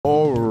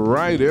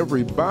right,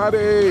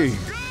 everybody.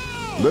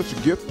 Let's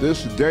get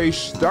this day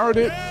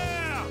started.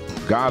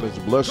 God has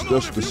blessed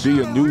us to see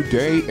a new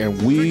day,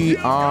 and we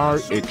are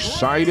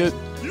excited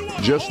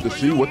just to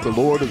see what the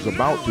Lord is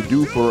about to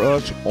do for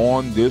us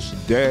on this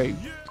day.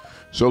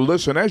 So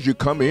listen, as you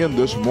come in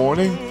this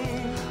morning,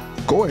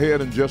 go ahead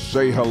and just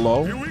say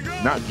hello,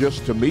 not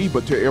just to me,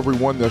 but to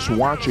everyone that's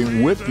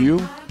watching with you.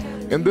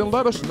 And then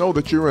let us know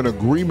that you're in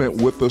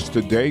agreement with us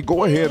today.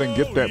 Go ahead and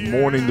get that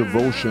morning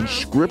devotion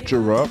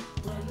scripture up.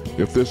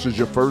 If this is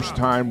your first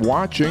time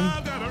watching,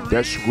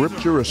 that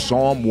scripture is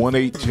Psalm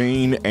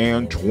 118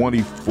 and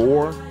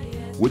 24,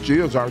 which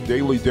is our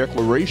daily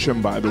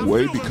declaration, by the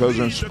way, because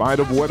in spite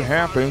of what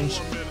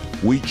happens,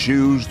 we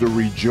choose to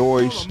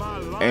rejoice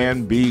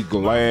and be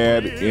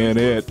glad in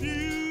it.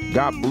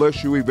 God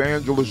bless you,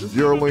 Evangelist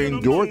Geraldine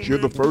Dortch. You're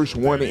the first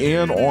one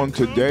in on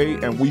today,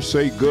 and we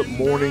say good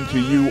morning to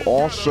you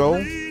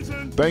also.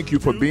 Thank you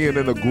for being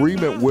in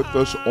agreement with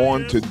us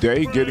on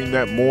today, getting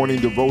that morning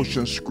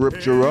devotion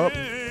scripture up.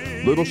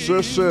 Little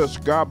sis,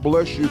 God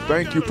bless you.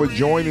 Thank you for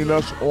joining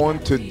us on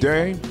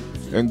today,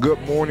 and good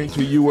morning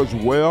to you as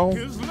well.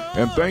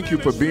 And thank you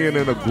for being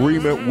in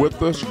agreement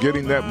with us,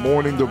 getting that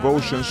morning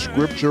devotion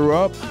scripture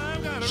up.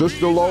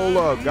 Sister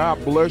Lola,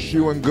 God bless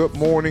you and good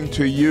morning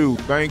to you.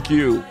 Thank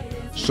you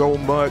so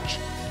much,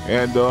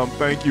 and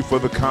thank you for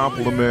the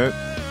compliment.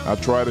 I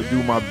try to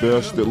do my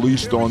best, at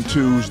least on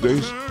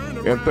Tuesdays.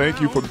 And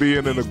thank you for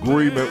being in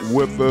agreement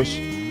with us.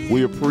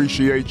 We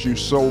appreciate you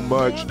so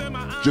much.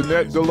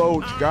 Jeanette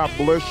Deloach, God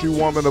bless you,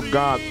 woman of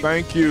God.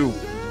 Thank you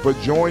for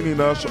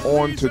joining us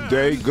on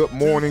today. Good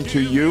morning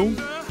to you.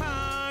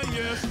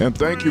 And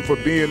thank you for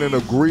being in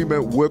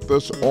agreement with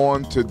us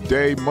on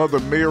today. Mother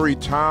Mary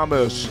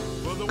Thomas,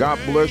 God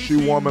bless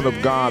you, woman of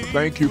God.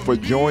 Thank you for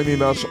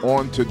joining us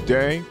on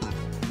today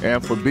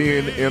and for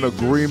being in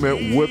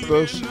agreement with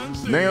us.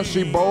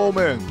 Nancy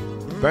Bowman,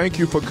 thank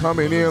you for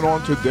coming in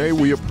on today.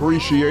 We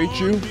appreciate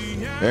you.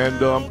 And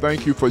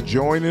thank you for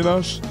joining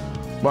us.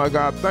 My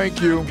God,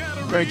 thank you.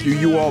 Thank you.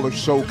 You all are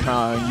so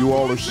kind. You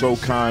all are so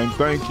kind.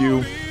 Thank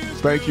you.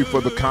 Thank you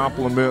for the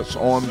compliments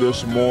on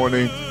this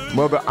morning.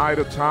 Mother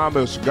Ida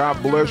Thomas,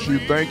 God bless you.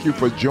 Thank you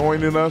for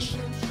joining us.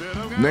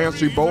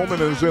 Nancy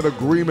Bowman is in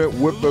agreement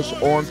with us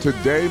on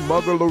today.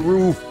 Mother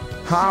LaRue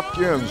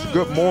Hopkins,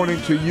 good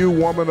morning to you,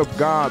 woman of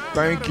God.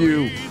 Thank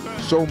you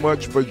so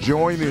much for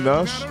joining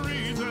us.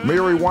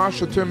 Mary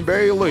Washington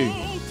Bailey,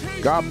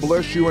 God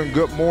bless you and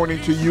good morning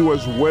to you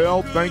as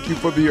well. Thank you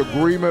for the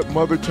agreement,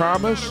 Mother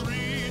Thomas.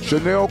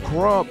 Chanel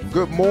Crump,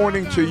 good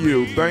morning to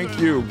you. Thank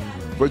you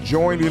for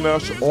joining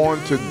us on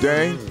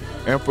today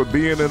and for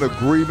being in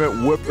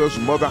agreement with us.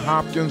 Mother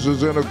Hopkins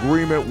is in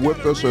agreement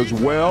with us as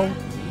well.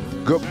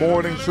 Good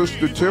morning,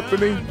 Sister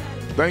Tiffany.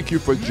 Thank you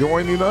for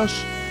joining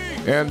us.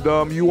 And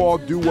you all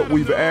do what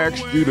we've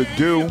asked you to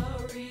do.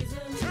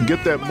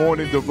 Get that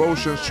morning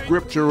devotion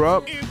scripture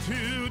up.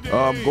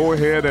 Go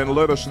ahead and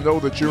let us know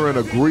that you're in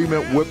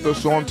agreement with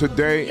us on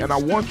today. And I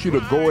want you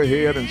to go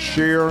ahead and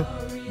share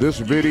this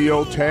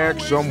video, tag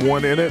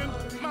someone in it.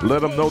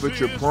 Let them know that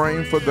you're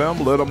praying for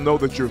them. Let them know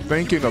that you're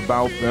thinking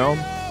about them.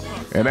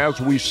 And as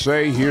we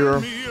say here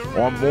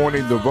on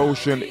morning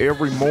devotion,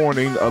 every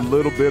morning, a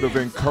little bit of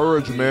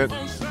encouragement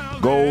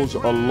goes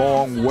a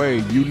long way.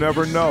 You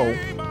never know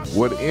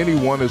what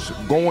anyone is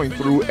going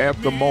through at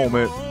the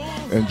moment,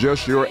 and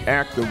just your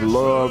act of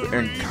love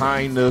and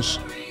kindness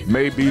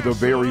may be the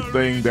very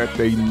thing that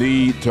they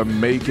need to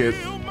make it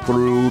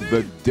through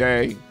the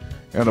day.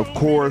 And of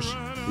course,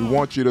 we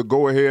want you to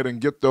go ahead and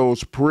get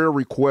those prayer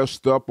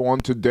requests up on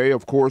today.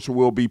 Of course,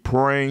 we'll be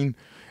praying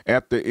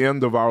at the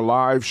end of our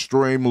live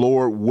stream,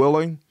 Lord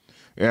willing.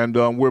 And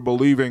we're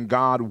believing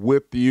God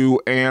with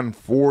you and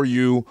for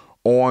you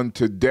on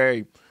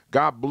today.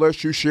 God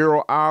bless you,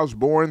 Cheryl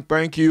Osborne.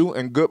 Thank you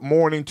and good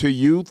morning to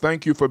you.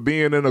 Thank you for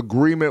being in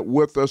agreement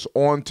with us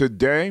on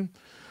today.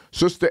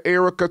 Sister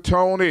Erica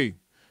Tony,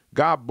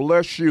 God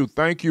bless you.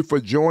 Thank you for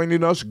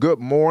joining us. Good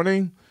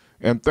morning.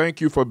 And thank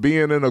you for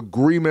being in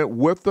agreement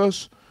with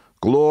us.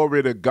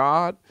 Glory to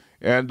God.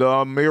 And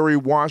Mary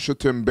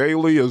Washington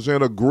Bailey is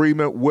in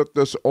agreement with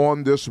us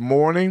on this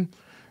morning.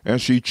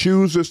 And she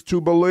chooses to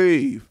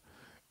believe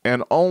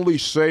and only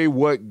say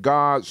what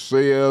God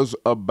says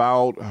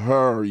about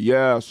her.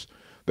 Yes,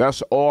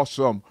 that's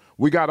awesome.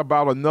 We got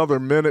about another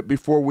minute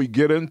before we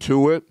get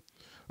into it.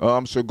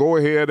 So go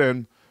ahead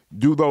and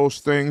do those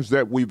things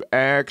that we've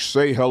asked.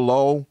 Say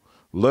hello.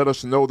 Let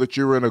us know that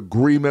you're in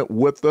agreement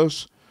with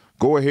us.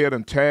 Go ahead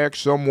and tag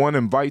someone,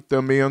 invite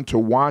them in to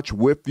watch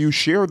with you.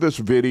 Share this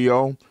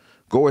video.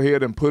 Go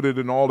ahead and put it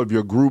in all of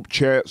your group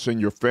chats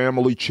and your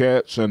family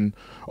chats and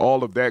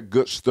all of that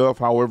good stuff,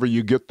 however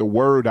you get the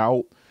word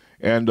out.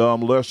 And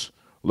let's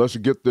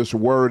get this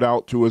word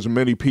out to as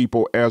many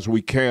people as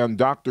we can.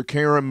 Dr.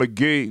 Karen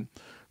McGee,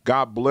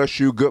 God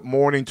bless you. Good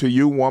morning to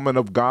you, woman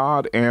of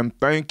God. And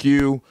thank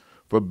you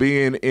for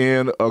being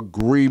in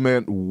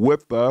agreement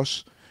with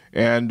us.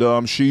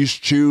 And she's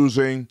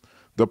choosing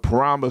the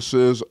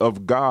promises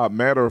of God.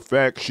 Matter of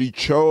fact, she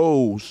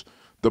chose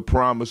the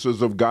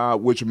promises of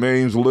God, which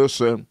means,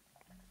 listen,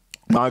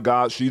 my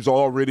God, she's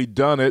already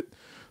done it.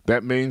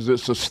 That means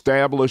it's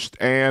established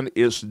and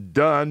it's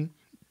done.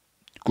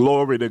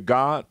 Glory to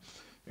God.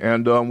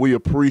 And we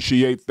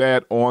appreciate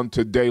that on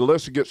today.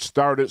 Let's get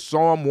started.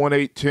 Psalm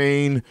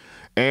 118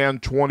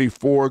 and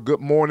 24.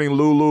 Good morning,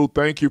 Lulu.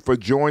 Thank you for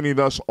joining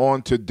us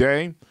on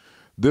today.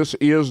 This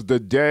is the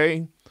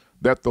day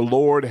that the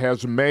Lord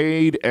has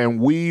made, and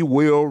we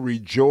will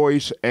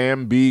rejoice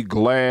and be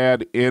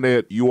glad in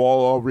it. You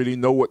all already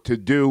know what to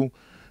do.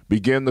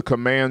 Begin to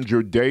command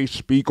your day.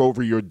 Speak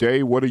over your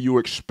day. What are you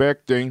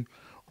expecting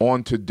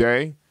on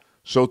today?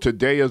 So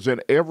today, as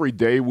in every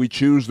day, we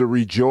choose to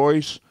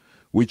rejoice.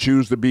 We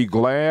choose to be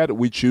glad.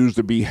 We choose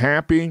to be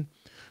happy,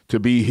 to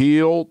be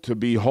healed, to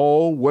be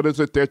whole. What is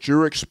it that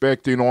you're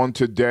expecting on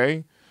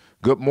today?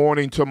 Good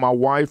morning to my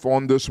wife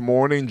on this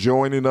morning,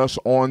 joining us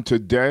on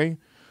today.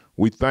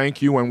 We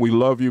thank you and we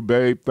love you,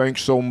 babe.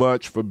 Thanks so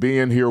much for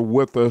being here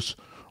with us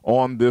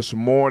on this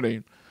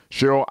morning.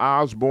 Cheryl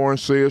Osborne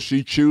says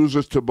she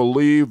chooses to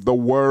believe the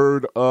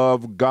word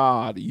of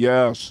God.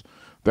 Yes,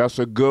 that's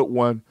a good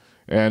one.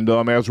 And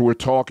as we're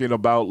talking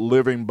about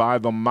living by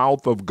the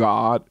mouth of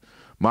God,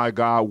 my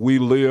God, we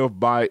live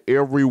by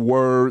every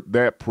word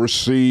that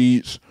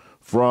proceeds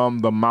from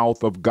the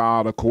mouth of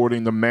God,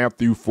 according to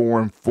Matthew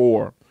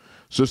 4:4.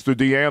 Sister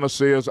Deanna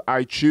says,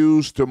 I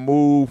choose to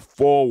move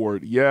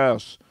forward.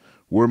 Yes,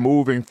 we're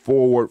moving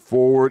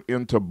forward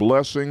into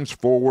blessings,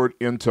 forward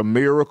into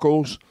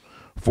miracles,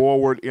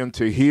 forward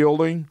into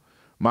healing.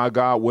 My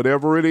God,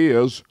 whatever it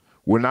is,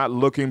 we're not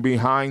looking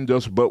behind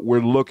us, but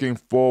we're looking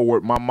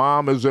forward. My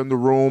mom is in the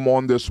room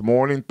on this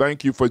morning.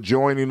 Thank you for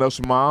joining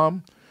us,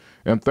 Mom.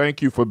 And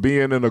thank you for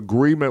being in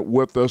agreement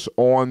with us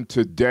on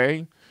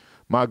today.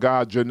 My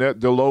God, Jeanette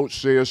Deloach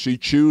says she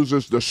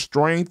chooses the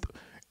strength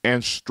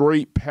and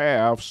straight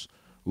paths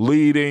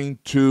leading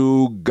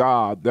to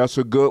God. That's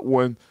a good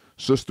one,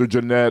 Sister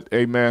Jeanette.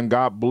 Amen.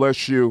 God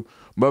bless you.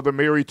 Mother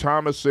Mary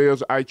Thomas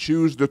says, I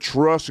choose to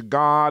trust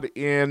God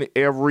in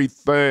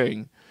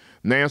everything.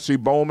 Nancy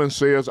Bowman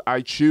says,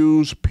 I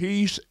choose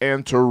peace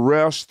and to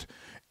rest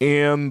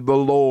in the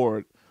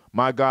Lord.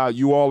 My God,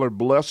 you all are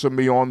blessing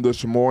me on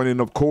this morning.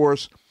 Of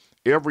course,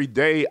 every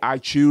day I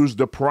choose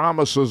the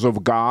promises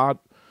of God.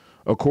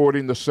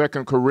 According to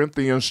 2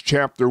 Corinthians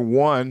chapter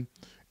 1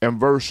 and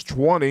verse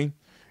 20,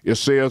 it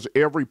says,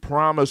 every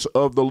promise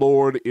of the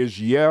Lord is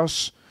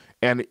yes,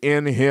 and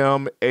in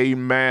him,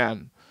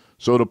 amen.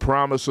 So the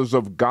promises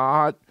of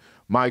God,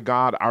 my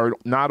God, are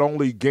not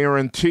only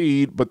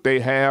guaranteed, but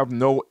they have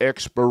no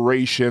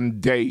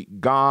expiration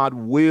date. God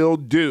will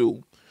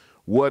do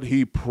what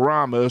he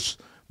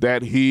promised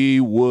that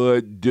he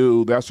would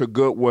do. That's a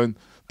good one.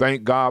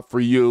 Thank God for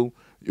you.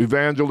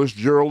 Evangelist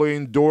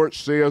Geraldine Dort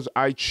says,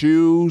 I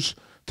choose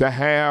to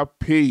have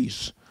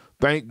peace.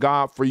 Thank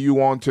God for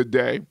you on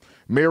today.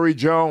 Mary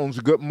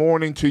Jones, good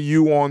morning to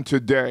you on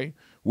today.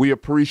 We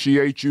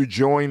appreciate you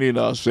joining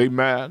us.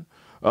 Amen.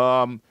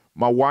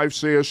 My wife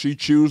says she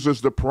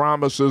chooses the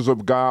promises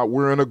of God.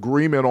 We're in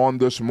agreement on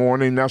this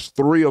morning. That's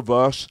three of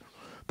us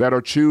that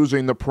are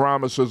choosing the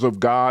promises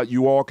of God.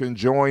 You all can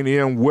join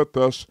in with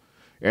us.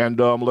 And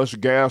let's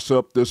gas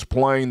up this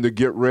plane to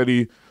get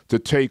ready to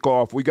take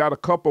off. We got a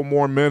couple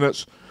more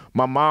minutes.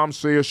 My mom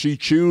says she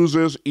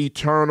chooses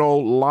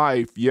eternal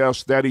life.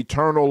 Yes, that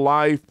eternal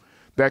life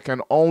that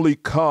can only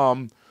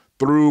come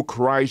through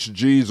Christ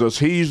Jesus.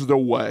 He's the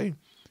way.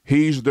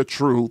 He's the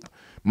truth,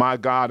 my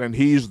God, and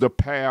he's the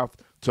path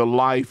to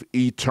life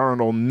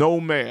eternal. No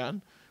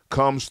man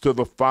comes to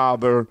the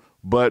Father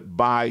but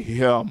by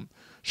him.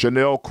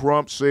 Chanel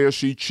Crump says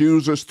she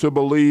chooses to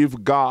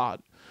believe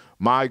God.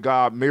 My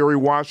God, Mary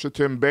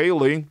Washington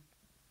Bailey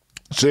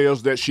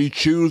says that she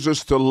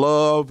chooses to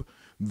love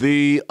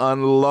the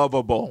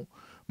unlovable.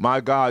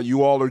 My God,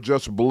 you all are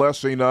just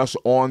blessing us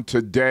on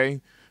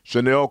today.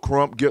 Chanel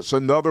Crump gets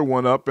another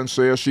one up and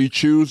says she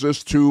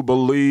chooses to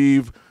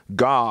believe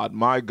God.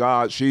 My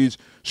God, she's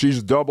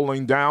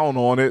doubling down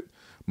on it.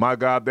 My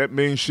God, that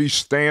means she's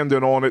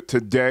standing on it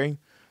today.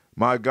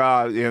 My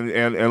God,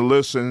 and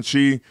listen,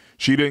 she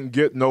didn't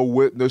get no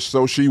witness,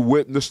 so she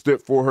witnessed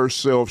it for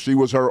herself. She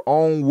was her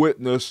own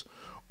witness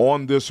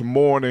on this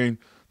morning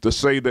to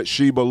say that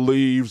she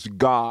believes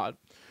God.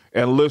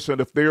 And listen,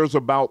 if there's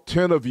about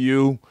 10 of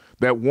you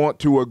that want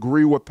to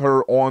agree with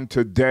her on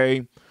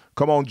today,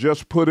 come on,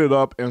 just put it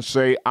up and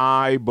say,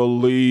 I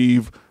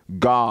believe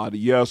God.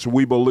 Yes,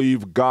 we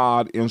believe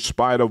God in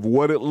spite of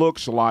what it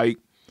looks like.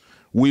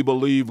 We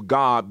believe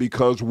God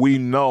because we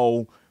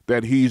know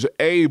that he's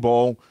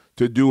able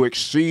to do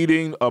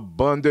exceeding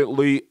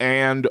abundantly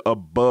and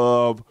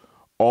above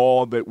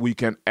all that we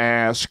can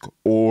ask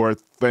or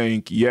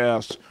think.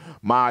 Yes,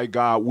 my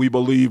God, we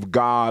believe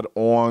God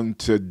on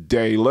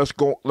today. Let's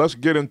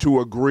get into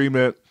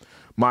agreement,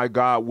 my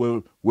God,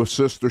 with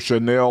Sister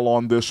Chanel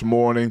on this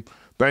morning.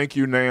 Thank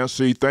you,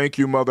 Nancy. Thank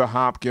you, Mother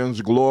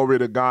Hopkins. Glory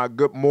to God.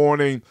 Good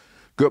morning.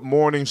 Good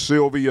morning,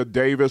 Sylvia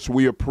Davis.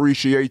 We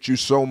appreciate you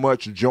so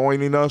much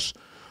joining us.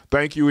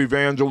 Thank you,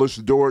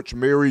 Evangelist Dorch,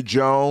 Mary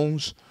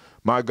Jones,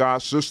 my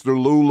God, Sister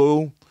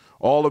Lulu.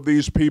 All of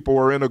these people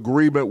are in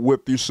agreement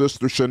with you,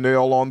 Sister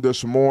Chanel, on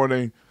this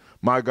morning.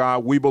 My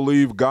God, we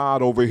believe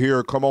God over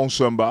here. Come on,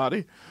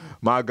 somebody.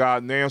 My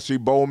God, Nancy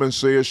Bowman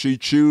says she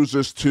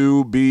chooses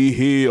to be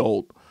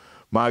healed.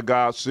 My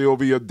God,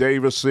 Sylvia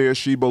Davis says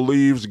she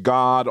believes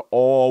God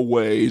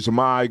always.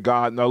 My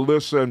God. Now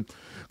listen,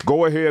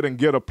 go ahead and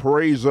get a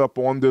praise up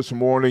on this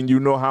morning. You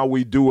know how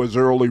we do as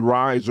early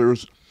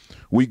risers.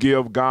 We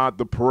give God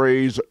the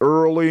praise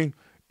early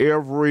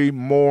every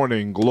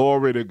morning.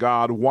 Glory to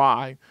God.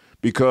 Why?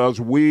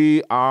 Because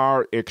we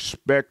are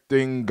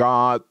expecting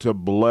God to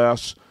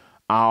bless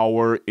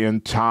our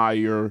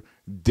entire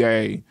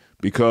day.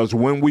 Because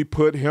when we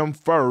put him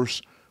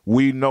first,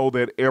 we know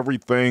that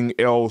everything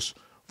else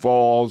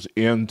falls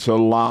into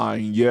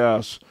line.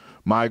 Yes,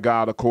 my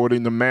God,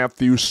 according to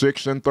Matthew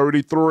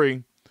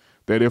 6:33,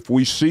 that if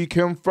we seek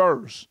him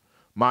first,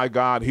 my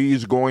God,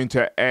 he's going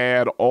to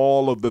add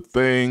all of the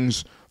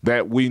things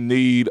that we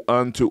need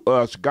unto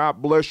us.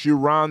 God bless you,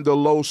 Rhonda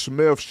Lowe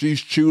Smith.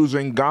 She's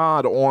choosing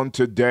God on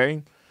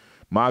today.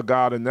 My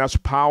God, and that's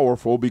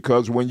powerful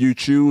because when you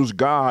choose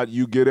God,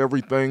 you get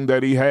everything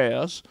that he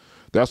has.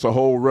 That's a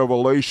whole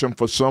revelation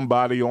for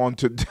somebody on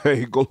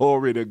today.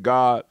 Glory to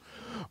God.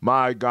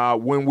 My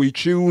God, when we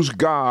choose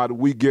God,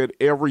 we get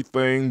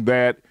everything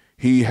that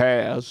he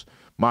has.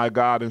 My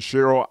God, and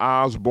Cheryl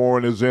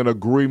Osborne is in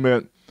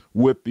agreement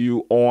with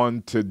you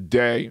on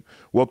today.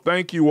 Well,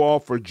 thank you all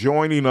for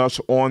joining us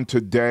on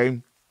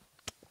today.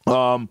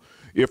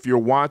 If you're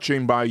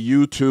watching by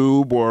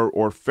YouTube or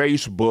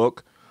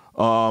Facebook,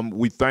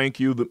 we thank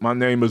you. My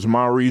name is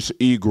Maurice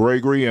E.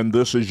 Gregory, and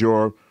this is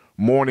your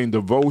morning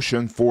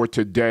devotion for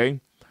today.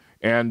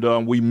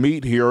 And we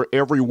meet here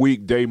every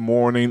weekday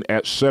morning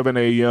at 7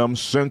 a.m.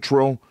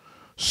 Central,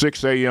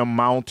 6 a.m.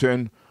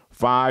 Mountain,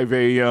 5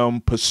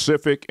 a.m.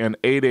 Pacific, and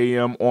 8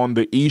 a.m. on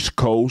the East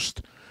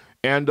Coast.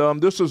 And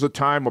this is a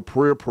time of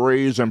prayer,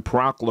 praise, and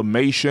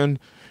proclamation.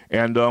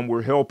 And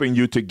we're helping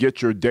you to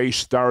get your day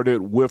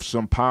started with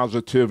some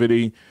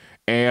positivity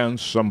and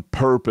some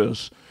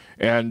purpose.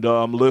 And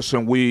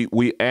listen,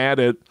 we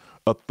added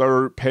a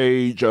third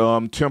page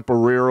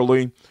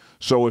temporarily.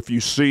 So if you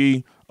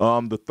see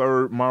the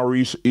third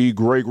Maurice E.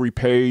 Gregory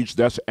page,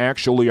 that's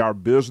actually our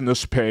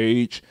business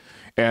page.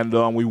 And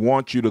we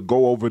want you to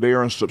go over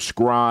there and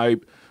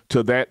subscribe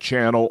to that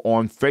channel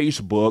on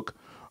Facebook.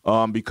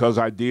 Because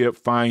I did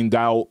find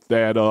out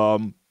that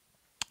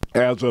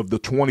as of the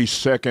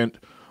 22nd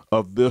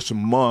of this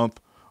month,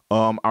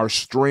 our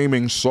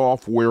streaming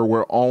software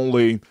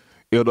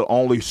it'll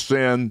only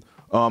send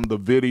the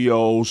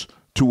videos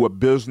to a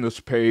business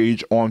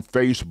page on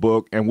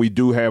Facebook, and we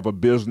do have a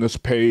business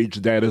page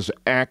that is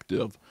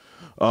active.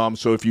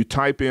 So if you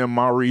type in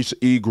Maurice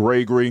E.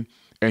 Gregory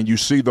and you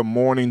see the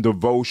morning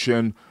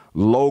devotion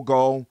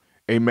logo,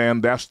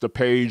 amen, that's the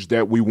page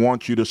that we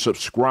want you to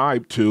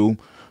subscribe to.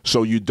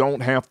 So you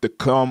don't have to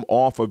come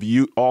off of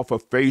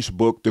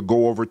Facebook to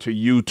go over to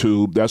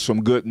YouTube. That's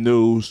some good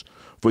news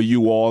for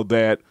you all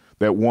that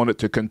wanted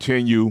to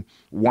continue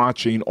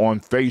watching on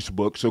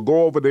Facebook. So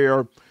go over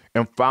there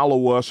and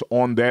follow us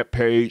on that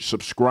page.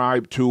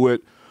 Subscribe to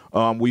it.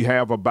 We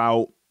have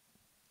about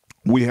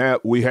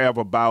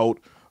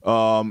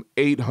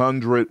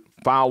 800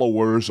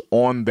 followers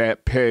on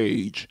that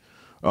page.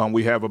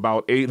 We have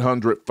about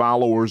 800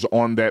 followers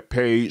on that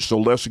page. So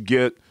let's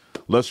get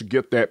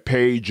that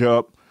page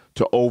up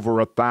to over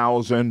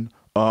 1,000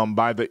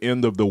 by the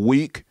end of the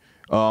week.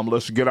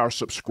 Let's get our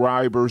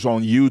subscribers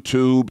on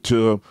YouTube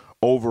to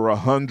over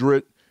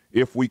 100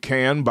 if we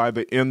can by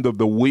the end of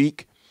the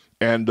week.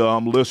 And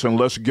listen,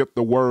 let's get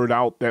the word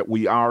out that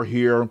we are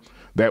here,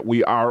 that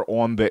we are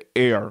on the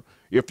air.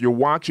 If you're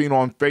watching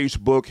on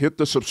Facebook, hit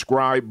the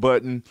subscribe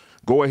button.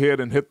 Go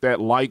ahead and hit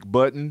that like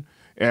button.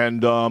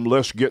 And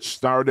let's get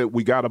started.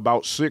 We got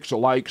about 6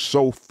 likes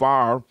so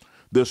far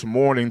this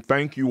morning.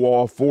 Thank you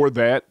all for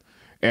that.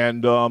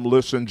 And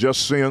listen,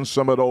 just seeing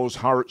some of those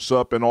hearts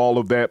up and all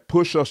of that,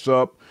 push us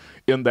up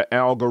in the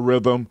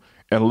algorithm,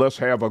 and let's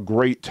have a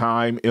great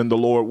time in the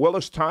Lord. Well,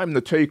 it's time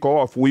to take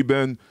off. We've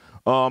been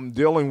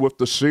dealing with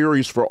the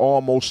series for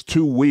almost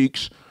 2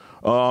 weeks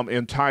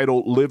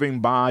entitled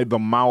Living by the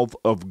Mouth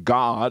of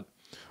God.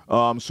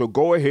 So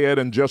go ahead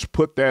and just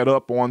put that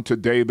up on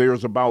today.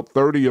 There's about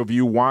 30 of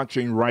you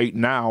watching right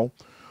now.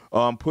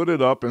 Put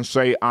it up and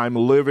say, I'm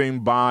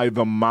living by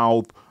the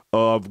mouth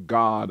of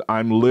God.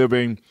 I'm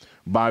living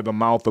by the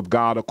mouth of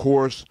God. Of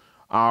course,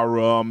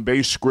 our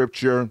base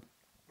scripture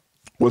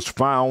was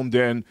found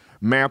in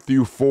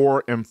Matthew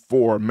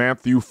 4:4.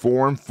 Matthew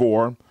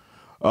 4:4.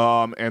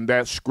 And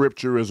that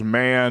scripture is,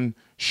 man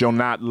shall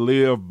not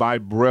live by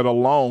bread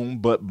alone,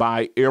 but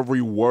by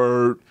every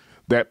word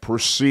that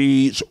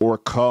proceeds or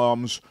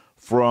comes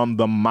from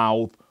the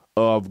mouth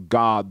of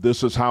God.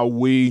 This is how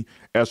we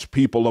as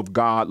people of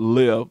God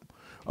live.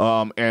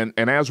 And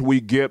as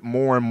we get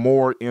more and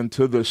more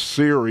into this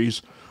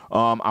series,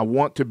 I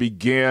want to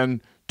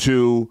begin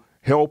to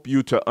help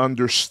you to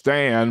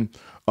understand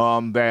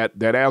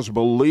that as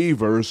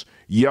believers,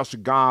 yes,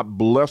 God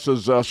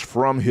blesses us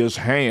from his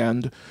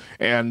hand.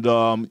 And,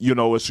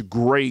 it's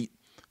great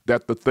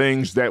that the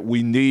things that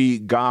we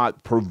need,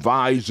 God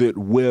provides it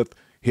with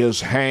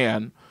his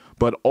hand.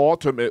 but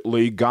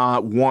ultimately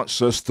God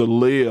wants us to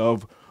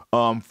live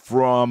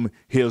from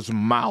his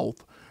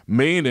mouth,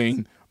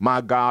 meaning,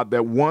 my God,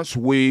 that once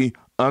we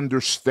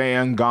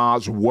understand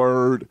God's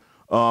word,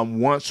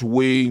 once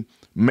we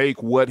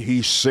make what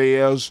he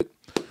says,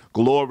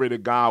 glory to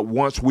God,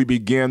 once we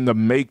begin to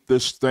make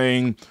this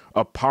thing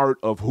a part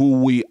of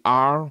who we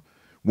are,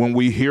 when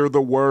we hear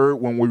the word,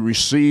 when we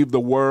receive the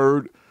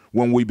word,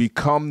 when we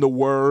become the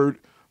word,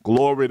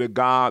 glory to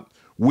God,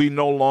 we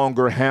no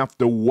longer have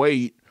to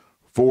wait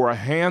for a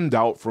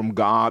handout from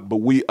God,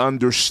 but we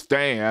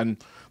understand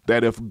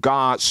that if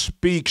God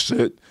speaks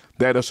it,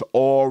 that it's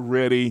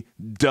already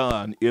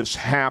done. It's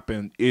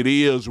happened. It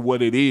is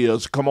what it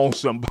is. Come on,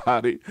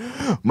 somebody.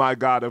 My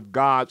God, if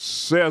God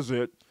says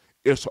it,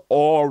 it's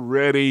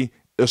already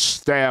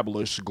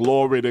established.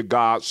 Glory to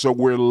God. So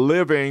we're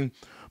living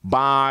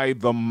by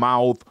the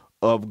mouth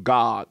of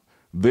God.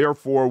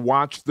 Therefore,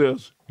 watch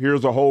this.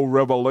 Here's a whole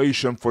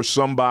revelation for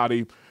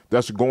somebody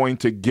that's going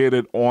to get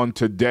it on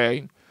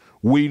today.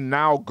 We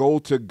now go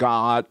to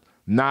God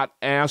not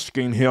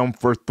asking him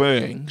for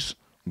things.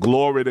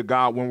 Glory to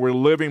God. When we're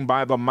living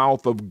by the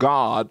mouth of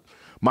God,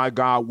 my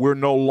God, we're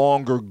no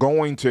longer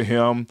going to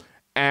him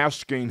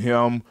asking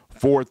him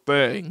for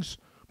things.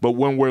 But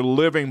when we're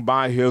living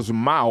by his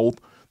mouth,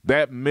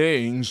 that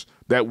means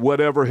that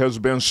whatever has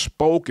been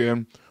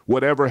spoken,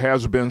 whatever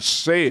has been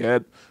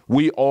said,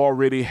 we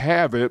already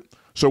have it,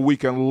 so we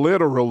can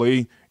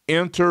literally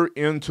enter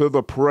into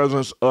the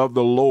presence of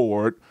the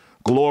Lord.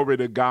 Glory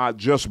to God,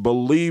 just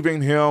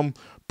believing him,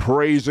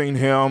 praising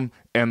him,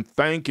 and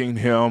thanking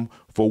him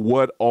for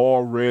what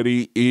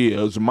already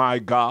is. My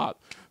God,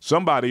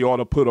 somebody ought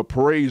to put a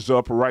praise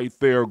up right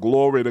there.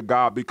 Glory to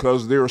God,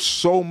 because there's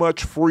so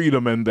much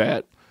freedom in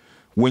that.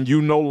 When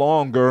you no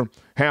longer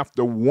have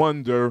to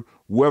wonder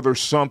whether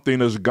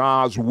something is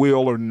God's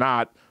will or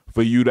not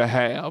for you to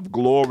have.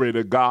 Glory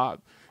to God.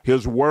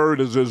 His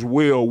word is his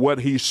will.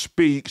 What he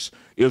speaks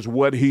is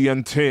what he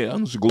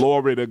intends.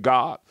 Glory to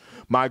God.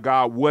 My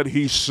God, what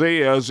he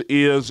says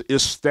is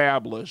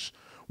established.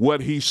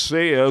 What he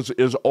says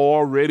is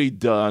already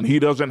done. He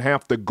doesn't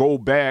have to go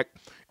back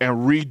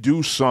and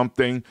redo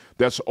something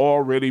that's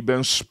already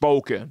been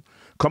spoken.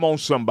 Come on,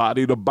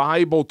 somebody. The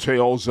Bible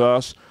tells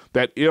us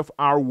that if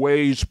our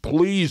ways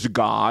please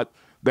God,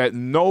 that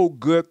no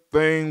good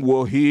thing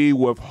will he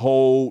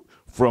withhold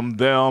from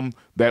them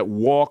that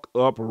walk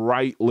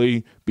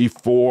uprightly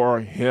before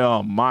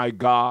him. My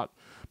God,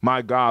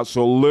 my God.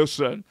 So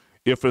listen,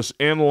 if it's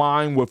in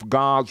line with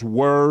God's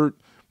word,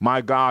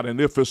 my God,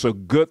 and if it's a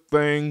good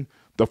thing,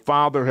 the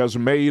Father has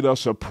made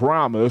us a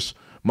promise,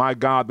 my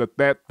God, that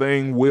that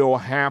thing will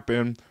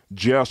happen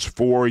just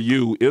for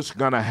you. It's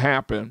going to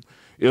happen.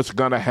 It's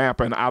going to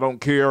happen. I don't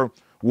care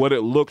what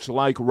it looks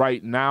like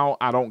right now.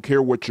 I don't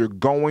care what you're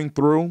going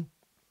through.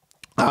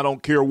 I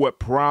don't care what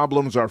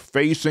problems are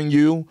facing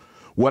you,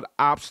 what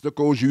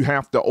obstacles you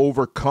have to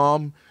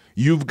overcome.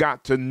 You've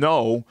got to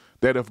know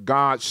that if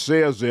God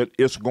says it,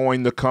 it's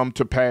going to come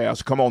to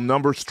pass. Come on,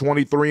 Numbers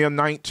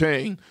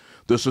 23:19.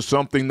 This is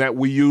something that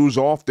we use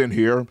often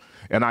here,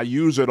 and I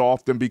use it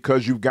often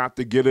because you've got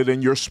to get it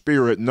in your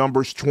spirit.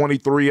 Numbers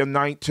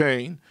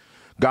 23:19.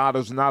 God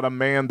is not a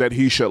man that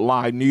he should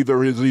lie,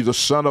 neither is he the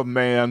son of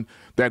man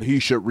that he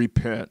should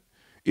repent.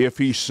 If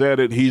he said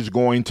it, he's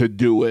going to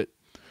do it.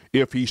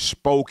 If he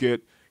spoke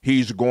it,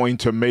 he's going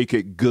to make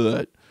it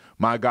good.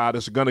 My God,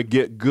 it's going to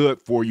get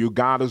good for you.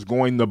 God is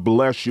going to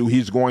bless you.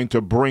 He's going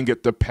to bring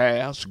it to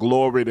pass.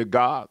 Glory to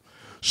God.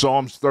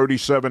 Psalms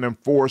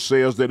 37:4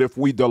 says that if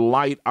we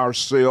delight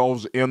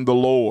ourselves in the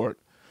Lord,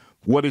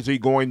 what is he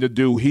going to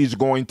do? He's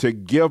going to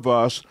give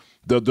us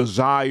the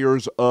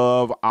desires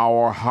of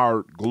our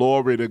heart.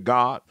 Glory to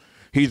God.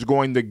 He's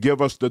going to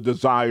give us the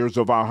desires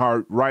of our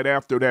heart. Right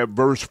after that,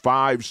 verse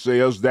 5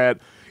 says that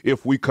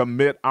if we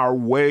commit our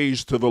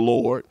ways to the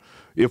Lord,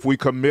 if we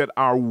commit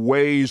our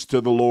ways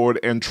to the Lord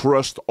and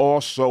trust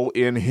also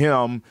in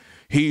him,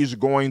 he's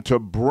going to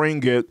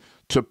bring it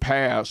to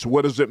pass.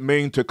 What does it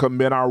mean to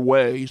commit our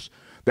ways?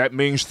 That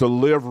means to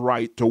live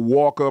right, to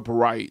walk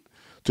upright,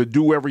 to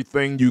do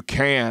everything you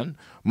can,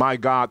 my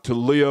God, to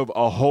live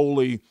a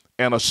holy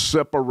and a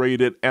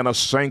separated and a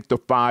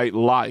sanctified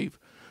life.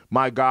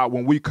 My God,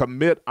 when we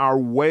commit our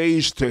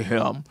ways to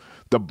him,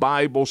 the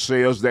Bible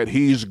says that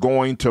he's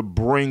going to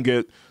bring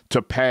it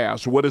to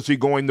pass. What is he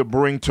going to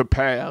bring to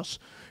pass?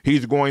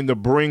 He's going to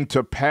bring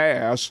to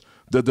pass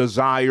the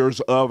desires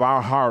of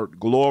our heart.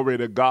 Glory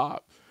to God.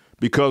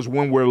 Because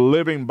when we're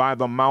living by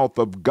the mouth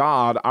of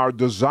God, our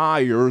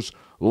desires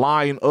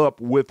line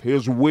up with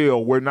his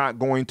will. We're not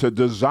going to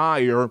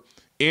desire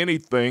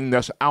anything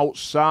that's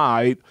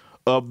outside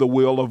of the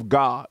will of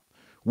God.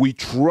 We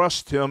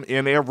trust him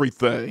in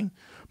everything.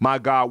 My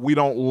God, we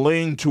don't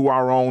lean to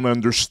our own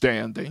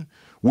understanding.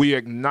 We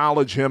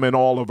acknowledge him in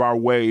all of our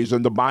ways.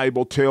 And the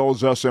Bible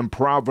tells us in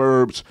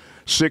Proverbs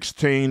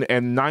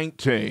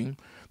 16:19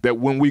 that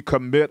when we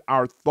commit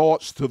our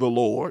thoughts to the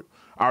Lord,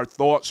 our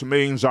thoughts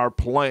means our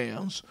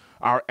plans,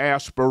 our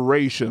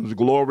aspirations,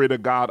 glory to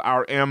God,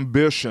 our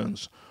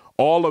ambitions,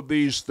 all of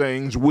these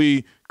things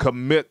we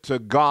commit to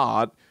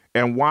God,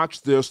 And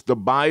watch this, the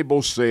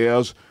Bible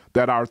says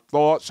that our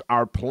thoughts,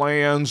 our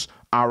plans,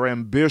 our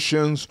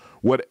ambitions,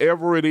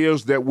 whatever it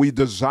is that we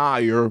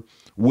desire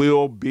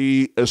will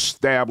be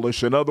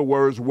established. In other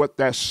words, what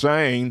that's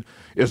saying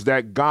is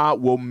that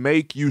God will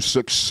make you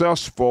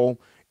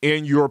successful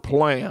in your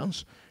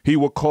plans. He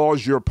will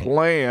cause your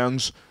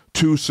plans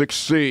to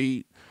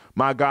succeed.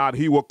 My God,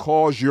 he will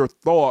cause your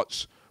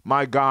thoughts,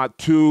 my God,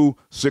 to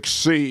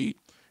succeed.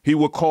 He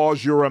will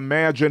cause your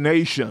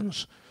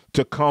imaginations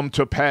to come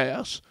to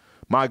pass.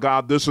 My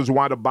God, this is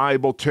why the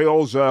Bible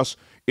tells us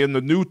in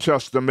the New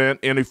Testament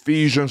in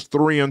Ephesians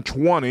 3 and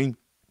 20,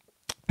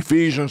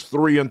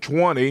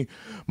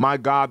 my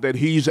God, that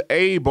he's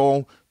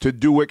able to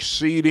do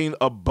exceeding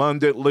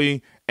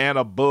abundantly and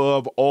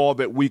above all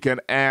that we can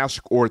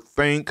ask or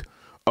think,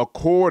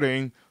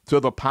 according to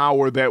the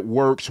power that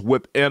works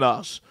within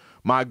us.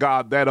 My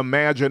God, that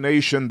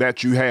imagination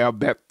that you have,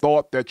 that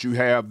thought that you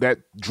have, that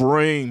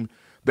dream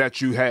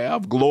that you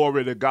have,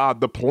 glory to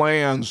God, the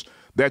plans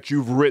that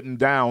you've written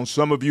down.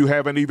 Some of you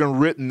haven't even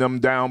written them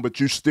down, but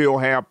you still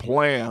have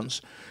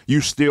plans.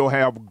 You still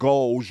have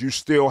goals. You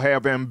still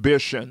have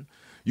ambition.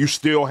 You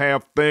still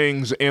have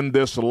things in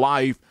this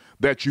life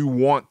that you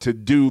want to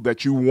do,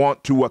 that you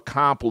want to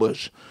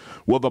accomplish.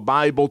 Well, the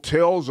Bible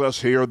tells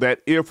us here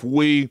that if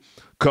we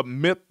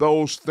commit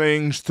those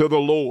things to the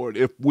Lord,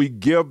 if we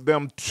give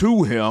them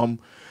to him,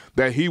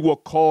 that he will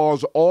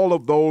cause all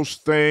of those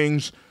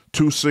things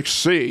to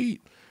succeed.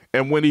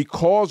 And when he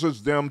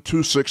causes them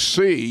to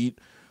succeed,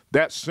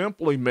 that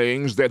simply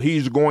means that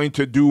he's going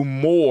to do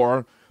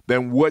more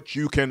than what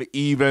you can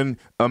even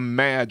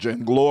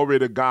imagine. Glory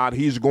to God.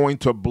 He's going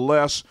to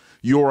bless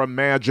your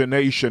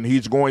imagination.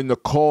 He's going to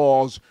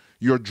cause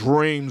your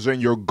dreams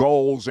and your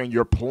goals and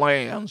your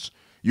plans,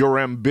 your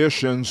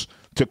ambitions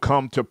to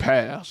come to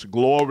pass.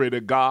 Glory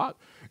to God.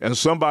 And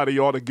somebody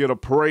ought to get a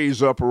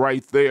praise up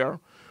right there,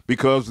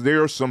 because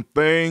there are some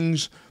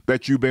things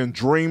that you've been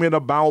dreaming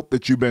about,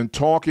 that you've been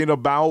talking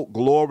about,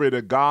 glory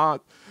to God,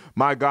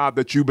 my God,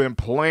 that you've been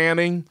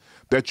planning,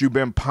 that you've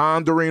been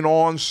pondering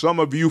on, some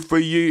of you for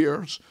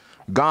years.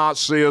 God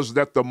says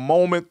that the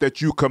moment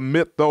that you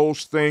commit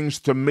those things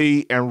to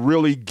me and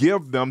really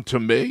give them to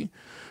me,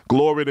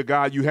 glory to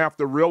God, you have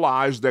to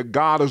realize that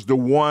God is the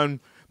one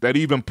that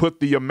even put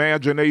the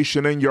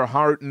imagination in your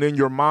heart and in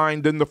your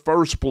mind in the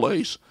first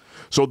place.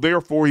 So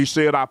therefore, he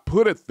said, I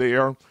put it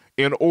there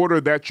in order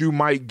that you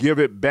might give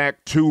it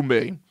back to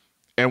me.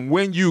 And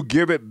when you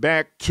give it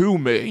back to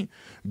me,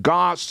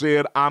 God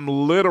said, I'm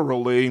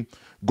literally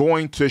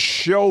going to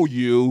show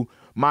you,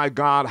 my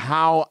God,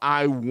 how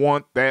I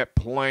want that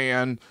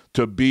plan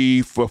to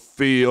be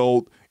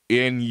fulfilled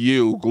in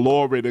you.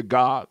 Glory to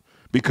God.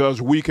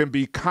 Because we can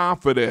be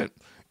confident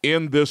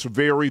in this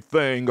very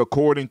thing,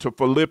 according to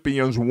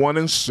Philippians 1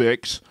 and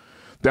 6,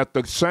 that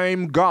the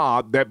same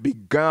God that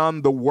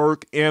began the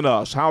work in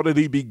us, how did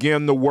he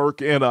begin the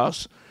work in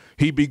us?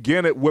 He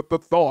began it with a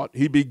thought.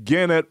 He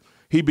begun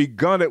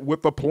it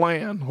with a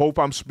plan. Hope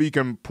I'm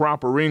speaking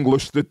proper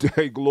English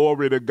today.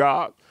 Glory to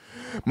God.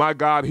 My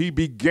God, he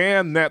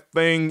began that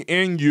thing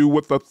in you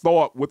with a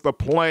thought, with a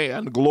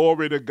plan.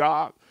 Glory to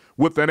God.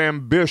 With an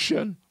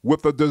ambition,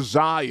 with a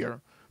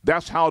desire.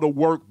 That's how the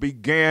work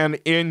began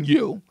in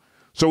you.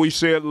 So he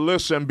said,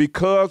 listen,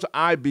 because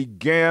I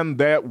began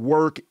that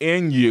work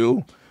in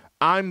you,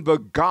 I'm the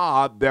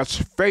God that's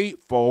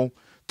faithful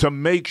to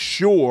make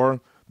sure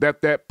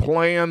that that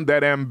plan,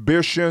 that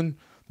ambition,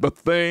 the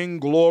thing,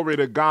 glory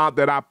to God,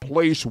 that I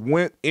place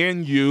went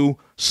in you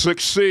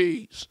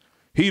succeeds.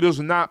 He does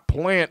not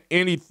plant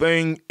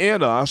anything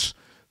in us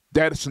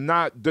that's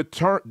not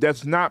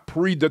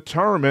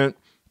predetermined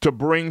to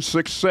bring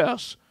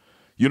success.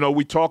 You know,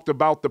 we talked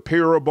about the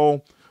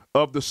parable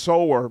of the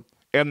sower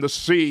and the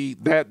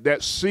seed,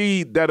 that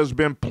seed that has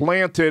been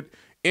planted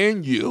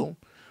in you.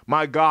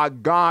 My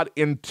God, God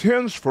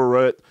intends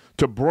for it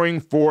to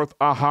bring forth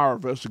a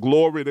harvest.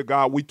 Glory to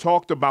God. We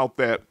talked about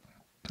that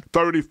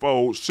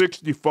 30-fold,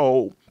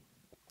 60-fold,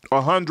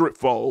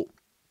 100-fold.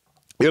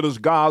 It is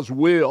God's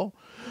will,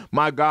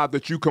 my God,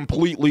 that you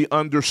completely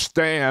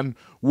understand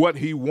what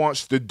he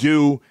wants to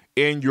do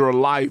in your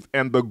life.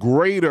 And the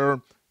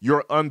greater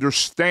your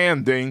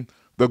understanding,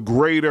 the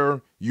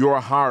greater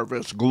your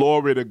harvest.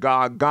 Glory to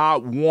God.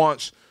 God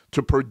wants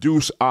to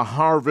produce a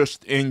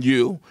harvest in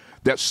you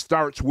that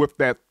starts with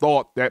that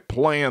thought, that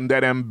plan,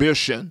 that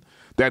ambition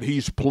that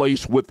he's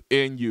placed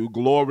within you.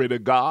 Glory to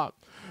God.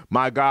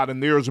 My God,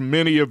 and there's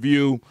many of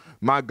you,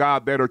 my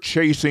God, that are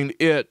chasing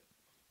it,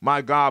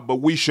 my God, but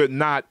we should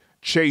not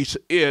chase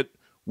it.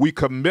 We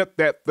commit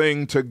that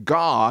thing to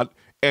God,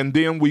 and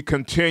then we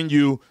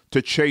continue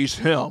to chase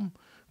him.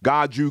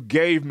 God, you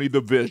gave me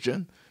the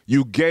vision.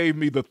 You gave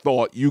me the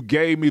thought. You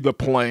gave me the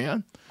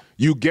plan.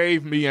 You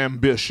gave me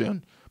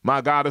ambition. My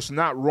God, it's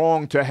not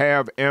wrong to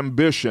have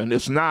ambition.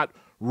 It's not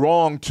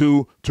wrong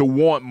to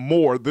want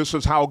more. This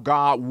is how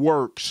God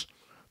works.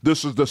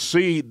 This is the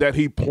seed that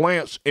he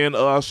plants in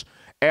us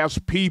as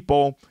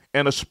people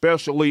and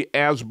especially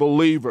as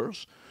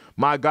believers.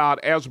 My God,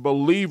 as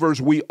believers,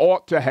 we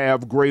ought to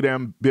have great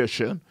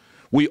ambition.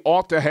 We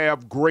ought to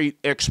have great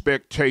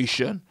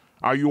expectation.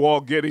 Are you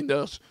all getting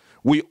this?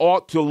 We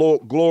ought to,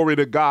 Lord, glory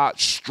to God,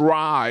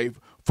 strive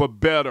for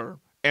better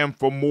and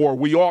for more.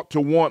 We ought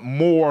to want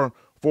more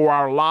for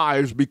our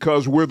lives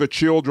because we're the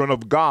children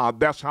of God.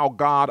 That's how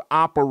God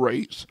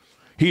operates.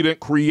 He didn't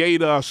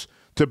create us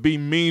to be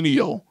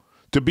menial,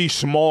 to be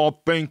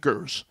small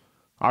thinkers.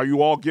 Are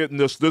you all getting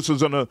this? This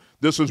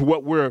is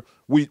what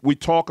we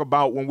talk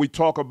about when we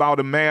talk about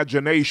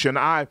imagination.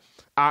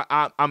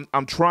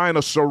 I'm trying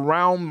to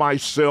surround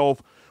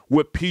myself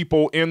with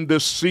people in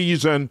this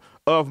season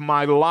of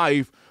my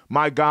life,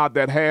 my God,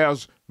 that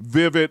has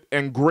vivid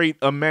and great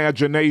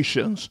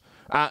imaginations.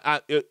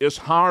 It's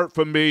hard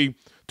for me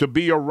to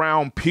be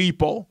around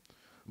people.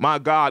 My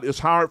God, it's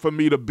hard for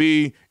me to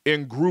be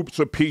in groups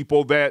of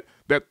people that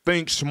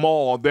think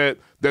small, that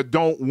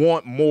don't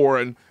want more,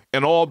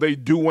 and all they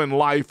do in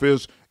life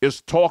is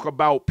talk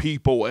about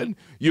people and,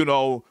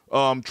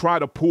 try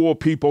to pull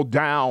people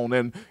down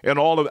and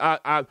all of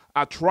I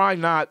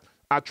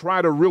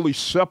try to really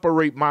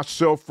separate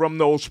myself from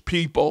those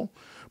people,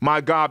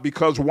 my God,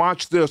 because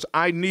watch this,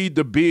 I need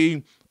to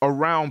be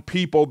around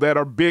people that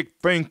are big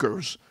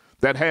thinkers,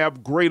 that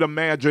have great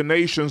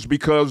imaginations,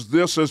 because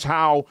this is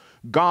how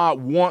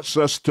God wants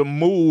us to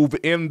move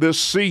in this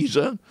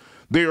season.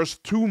 There's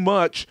too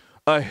much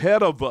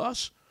ahead of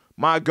us.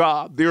 My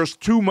God, there's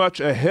too much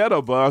ahead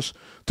of us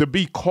to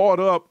be caught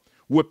up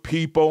with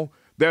people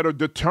that are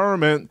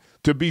determined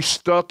to be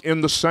stuck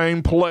in the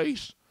same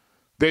place.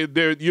 They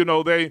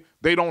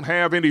don't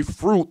have any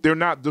fruit. They're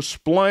not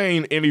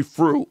displaying any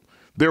fruit.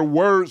 Their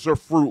words are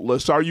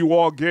fruitless. Are you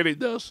all getting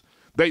this?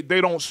 They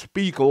don't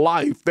speak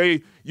life.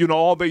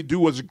 All they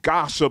do is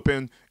gossip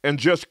and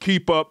just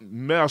keep up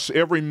mess.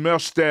 Every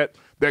mess that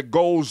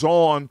goes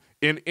on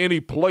in any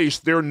place,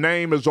 their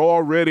name is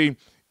already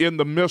in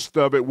the midst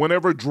of it.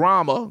 Whenever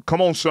drama,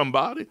 come on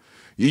somebody,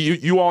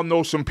 you all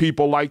know some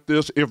people like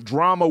this. If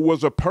drama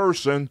was a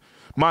person,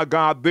 my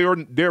God,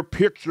 their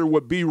picture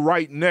would be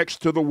right next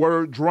to the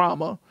word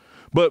drama.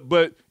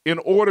 But in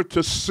order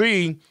to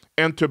see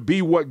and to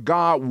be what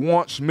God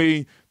wants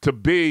me to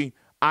be,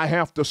 I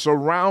have to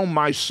surround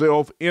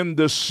myself in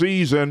this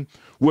season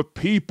with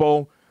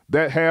people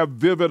that have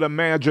vivid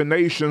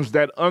imaginations,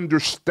 that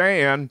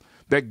understand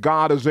that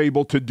God is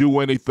able to do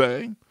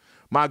anything.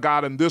 My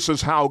God, and this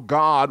is how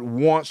God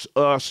wants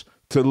us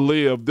to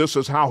live. This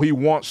is how he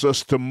wants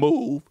us to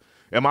move.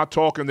 Am I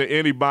talking to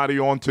anybody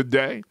on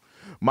today?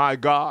 My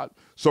God.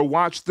 So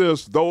watch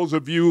this. Those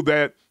of you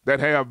that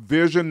have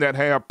vision, that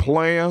have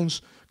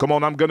plans, come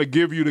on, I'm going to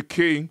give you the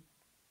key.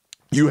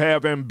 You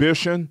have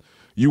ambition.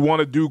 You want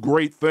to do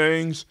great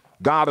things.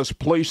 God has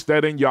placed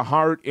that in your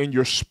heart, in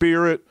your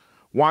spirit.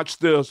 Watch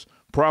this.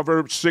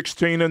 Proverbs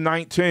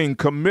 16:19.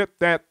 Commit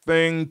that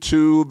thing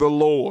to the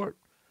Lord.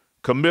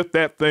 Commit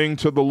that thing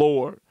to the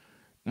Lord.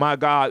 My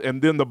God.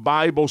 And then the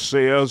Bible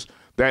says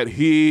that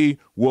he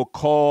will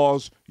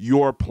cause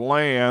your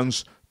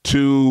plans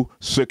to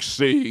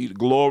succeed.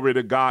 Glory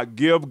to God.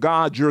 Give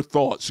God your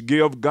thoughts.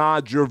 Give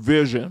God your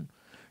vision.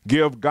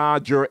 Give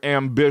God your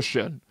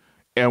ambition.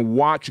 And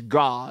watch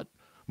God,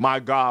 my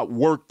God,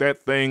 work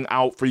that thing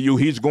out for you.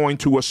 He's going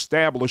to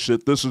establish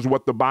it. This is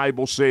what the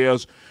Bible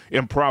says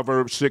in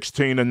Proverbs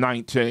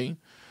 16:19.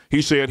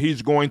 He said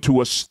he's going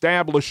to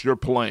establish your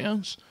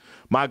plans.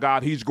 My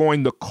God, he's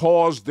going to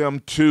cause them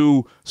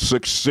to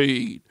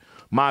succeed.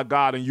 My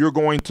God, and you're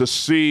going to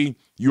see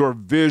your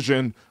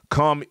vision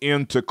come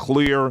into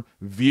clear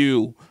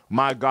view.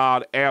 My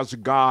God, as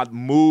God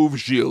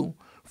moves you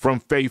from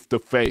faith to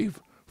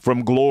faith,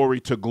 from glory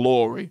to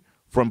glory,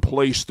 from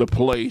place to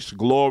place.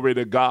 Glory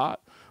to God.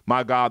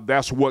 My God,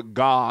 that's what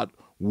God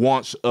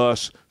wants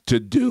us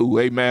to do.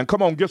 Amen.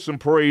 Come on, get some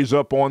praise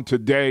up on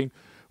today.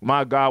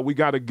 My God, we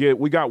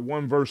got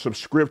one verse of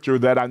scripture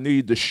that I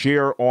need to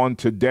share on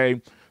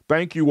today.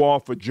 Thank you all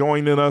for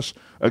joining us.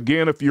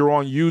 Again, if you're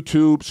on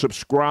YouTube,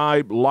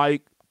 subscribe,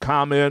 like,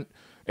 comment,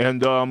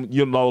 and,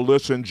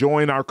 listen,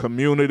 join our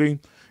community.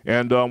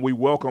 And we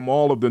welcome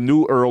all of the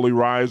new early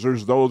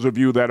risers, those of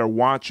you that are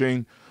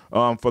watching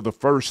for the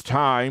first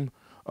time.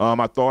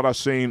 I thought I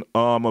seen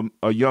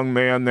a young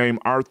man named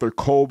Arthur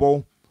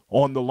Coble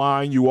on the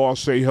line. You all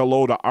say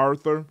hello to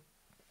Arthur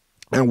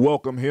and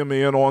welcome him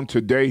in on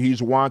today.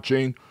 He's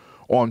watching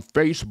on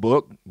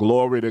Facebook.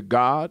 Glory to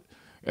God.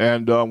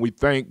 And we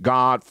thank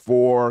God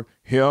for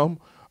him.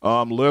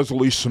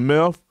 Leslie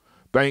Smith,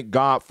 thank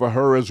God for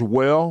her as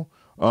well.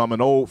 An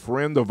old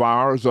friend of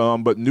ours,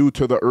 but new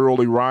to the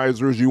early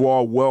risers. You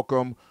all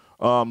welcome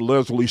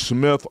Leslie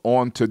Smith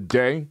on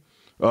today.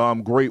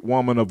 Great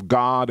woman of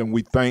God, and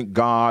we thank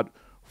God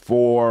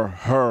for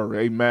her.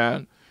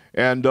 Amen.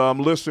 And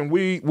listen,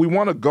 we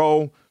want to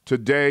go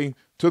today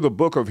to the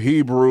book of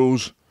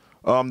Hebrews,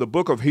 in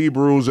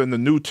the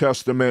New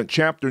Testament,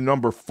 chapter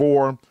number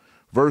 4,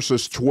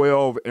 verses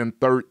 12 and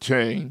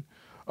 13.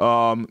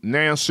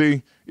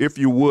 Nancy, if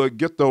you would,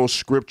 get those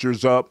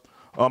scriptures up.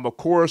 Of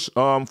course,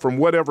 from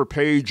whatever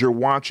page you're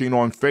watching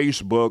on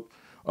Facebook,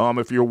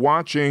 if you're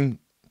watching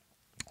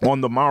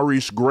on the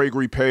Maurice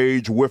Gregory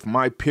page with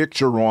my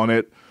picture on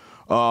it,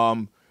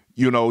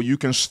 you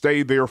can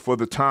stay there for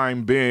the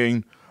time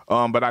being.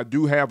 But I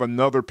do have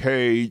another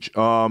page,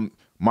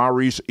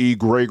 Maurice E.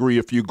 Gregory.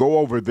 If you go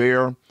over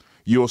there,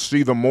 you'll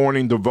see the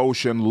morning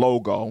devotion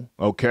logo,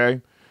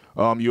 okay?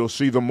 You'll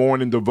see the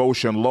morning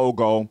devotion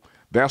logo.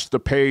 That's the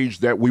page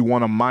that we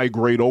want to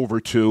migrate over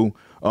to.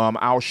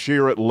 I'll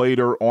share it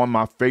later on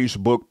my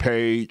Facebook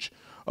page,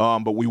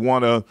 but we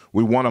want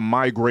to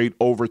migrate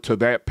over to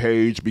that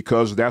page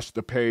because that's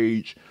the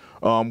page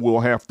we'll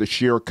have to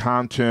share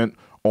content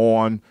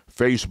on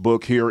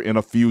Facebook here in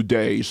a few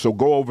days. So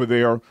go over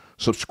there,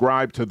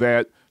 subscribe to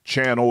that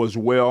channel as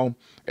well,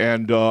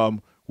 and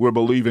we're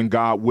believing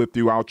God with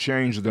you. I'll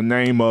change the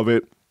name of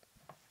it,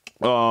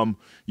 to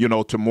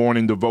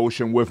Morning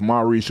Devotion with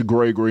Maurice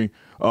Gregory,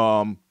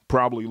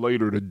 probably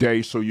later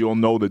today, so you'll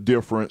know the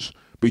difference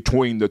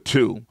between the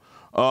two.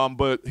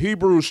 But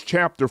Hebrews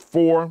chapter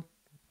 4,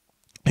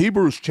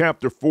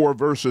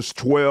 verses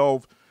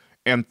 12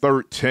 and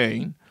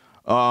 13.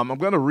 I'm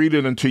going to read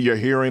it into your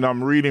hearing.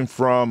 I'm reading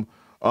from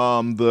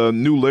the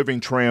New Living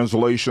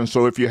Translation.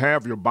 So if you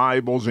have your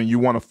Bibles and you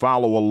want to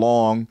follow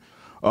along,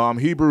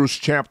 Hebrews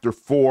chapter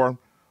 4,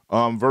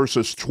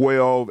 verses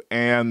 12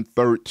 and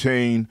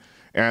 13.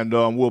 And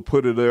we'll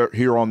put it there,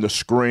 here on the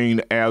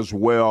screen as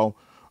well.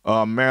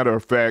 Matter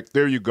of fact,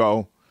 there you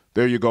go.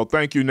 There you go.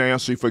 Thank you,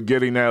 Nancy, for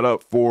getting that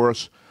up for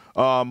us.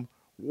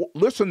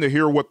 Listen to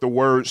hear what the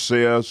word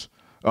says.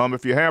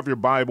 If you have your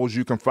Bibles,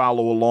 you can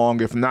follow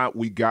along. If not,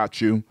 we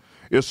got you.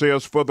 It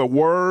says, for the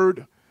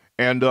word,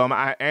 and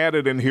I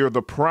added in here,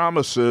 the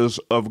promises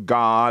of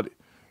God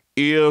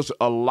is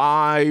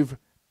alive,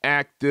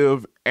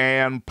 active,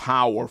 and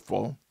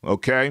powerful.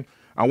 Okay?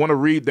 I want to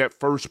read that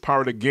first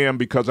part again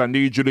because I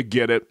need you to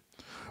get it.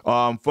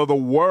 For the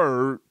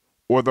word,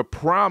 or the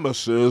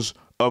promises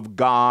of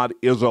God,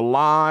 is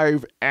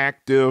alive,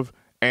 active,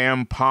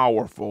 and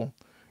powerful.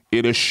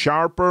 It is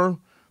sharper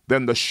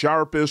than the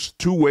sharpest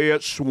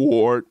two-edged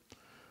sword,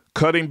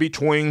 cutting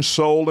between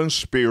soul and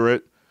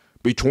spirit,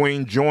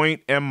 between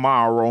joint and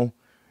marrow.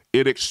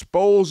 It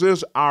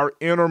exposes our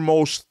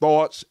innermost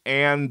thoughts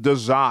and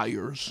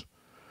desires.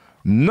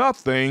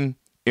 Nothing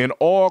in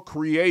all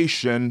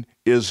creation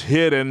is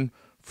hidden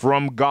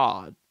from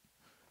God.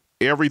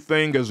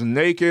 Everything is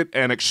naked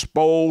and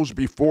exposed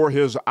before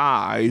his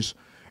eyes,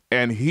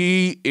 and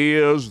he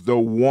is the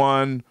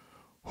one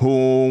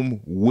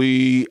whom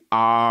we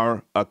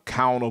are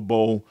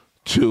accountable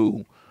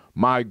to.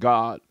 My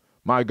God,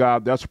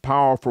 that's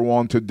powerful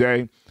on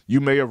today.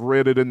 You may have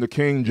read it in the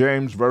King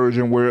James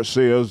Version where it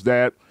says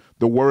that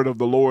the word of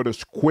the Lord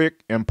is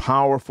quick and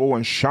powerful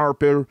and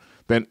sharper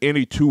than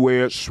any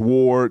two-edged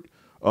sword,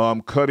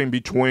 cutting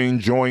between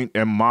joint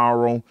and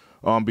marrow,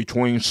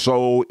 between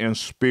soul and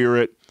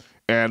spirit.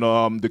 And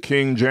the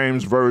King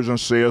James Version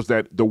says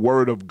that the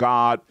word of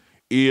God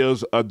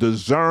is a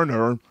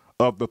discerner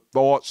of the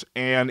thoughts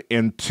and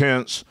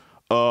intents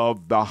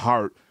of the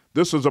heart.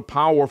 This is a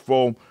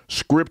powerful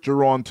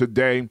scripture on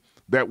today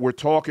that we're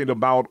talking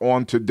about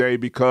on today,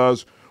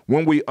 because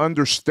when we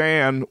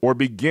understand or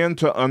begin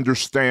to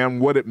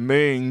understand what it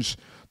means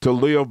to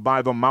live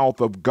by the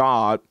mouth of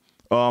God,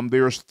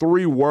 there's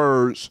three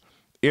words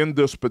in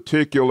this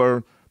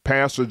particular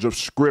passage of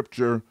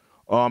scripture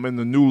in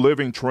the New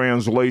Living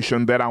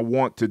Translation that I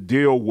want to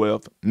deal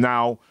with.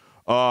 Now,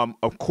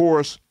 of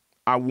course,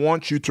 I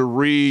want you to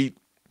read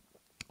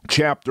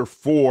chapter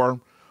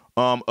 4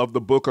 of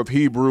the book of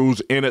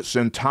Hebrews in its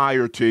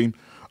entirety.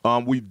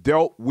 We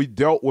dealt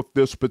with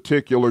this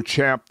particular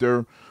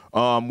chapter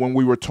when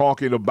we were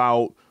talking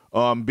about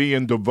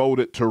being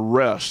devoted to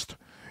rest.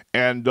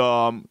 And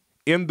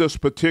in this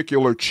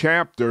particular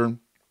chapter,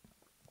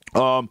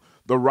 the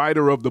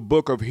writer of the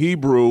book of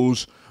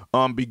Hebrews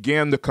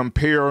began to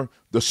compare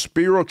the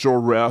spiritual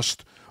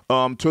rest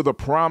to the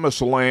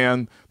promised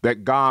land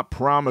that God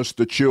promised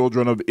the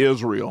children of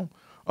Israel.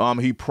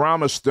 He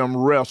promised them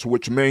rest,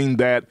 which means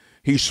that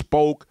he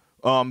spoke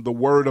the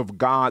word of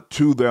God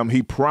to them.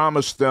 He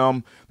promised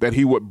them that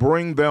he would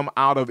bring them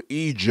out of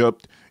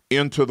Egypt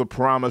into the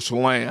promised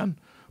land.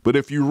 But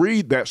if you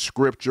read that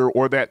scripture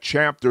or that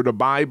chapter, the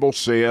Bible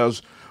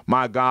says,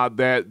 my God,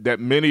 that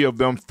many of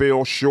them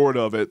fell short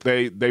of it.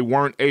 They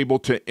weren't able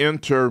to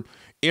enter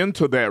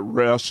into that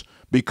rest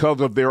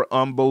because of their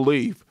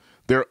unbelief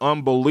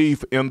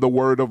in the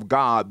word of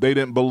God. They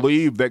didn't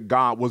believe that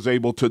God was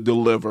able to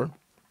deliver.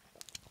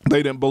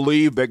 They didn't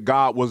believe that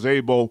God was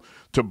able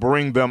to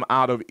bring them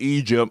out of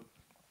Egypt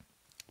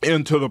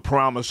into the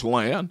promised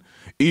land,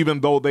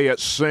 even though they had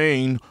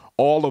seen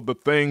all of the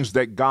things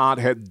that God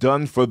had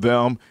done for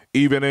them,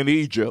 even in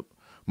Egypt.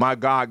 My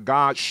God,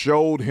 God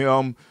showed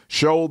them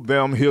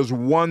his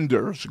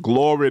wonders.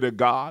 Glory to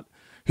God.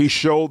 He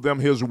showed them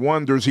his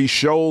wonders. He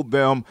showed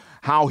them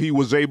how he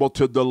was able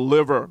to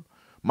deliver.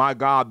 My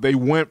God, they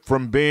went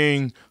from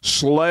being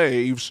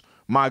slaves,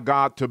 my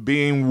God, to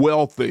being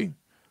wealthy.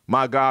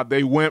 My God,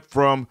 they went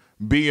from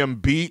being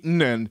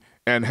beaten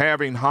and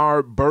having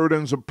hard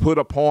burdens put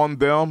upon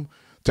them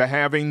to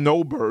having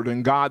no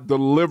burden. God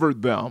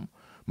delivered them.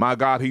 My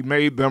God, he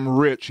made them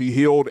rich. He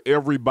healed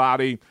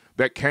everybody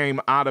that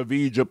came out of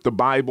Egypt. The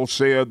Bible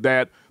said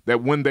that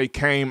when they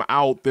came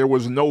out, there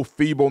was no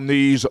feeble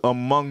knees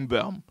among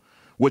them.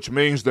 which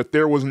means that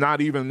there was not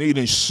even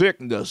any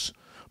sickness,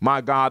 my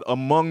God,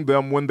 among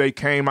them when they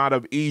came out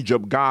of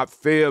Egypt. God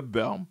fed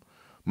them.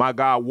 My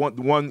God,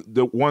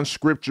 one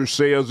scripture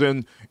says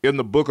in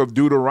the book of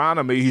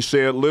Deuteronomy, he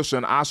said,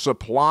 listen, I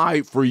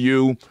supplied for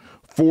you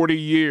 40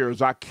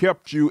 years. I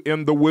kept you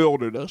in the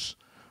wilderness.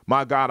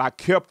 My God, I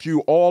kept you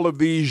all of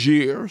these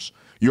years.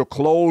 Your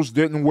clothes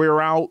didn't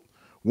wear out.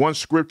 One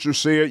scripture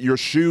said your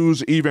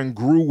shoes even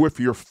grew with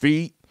your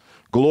feet.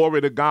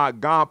 Glory to God.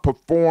 God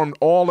performed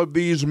all of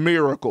these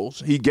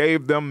miracles. He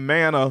gave them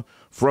manna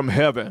from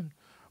heaven.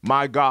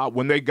 My God,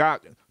 when they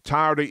got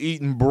tired of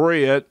eating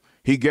bread,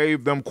 he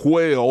gave them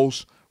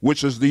quails,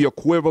 which is the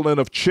equivalent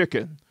of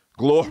chicken.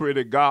 Glory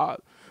to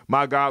God.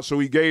 My God, so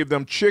he gave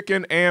them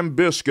chicken and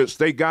biscuits.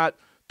 They got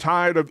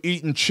tired of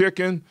eating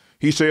chicken.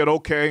 He said,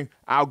 okay,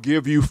 I'll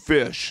give you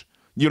fish.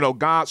 You know,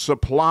 God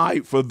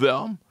supplied for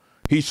them.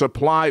 He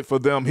supplied for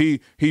them. He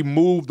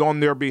moved on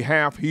their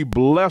behalf. He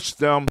blessed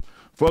them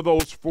for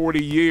those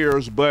 40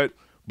 years, but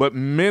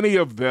many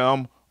of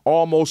them,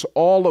 almost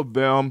all of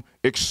them,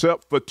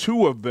 except for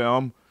two of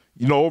them,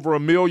 you know, over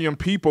 1 million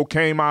people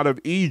came out of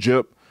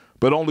Egypt,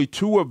 but only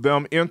two of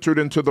them entered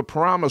into the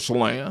promised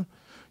land.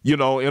 You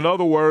know, in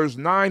other words,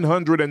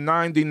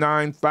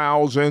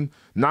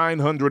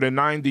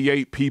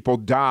 999,998 people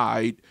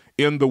died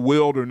in the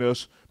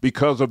wilderness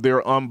because of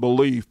their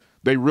unbelief.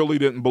 They really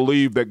didn't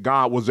believe that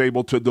God was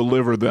able to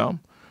deliver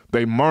them.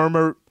 They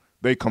murmured,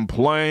 they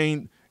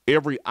complained.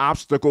 Every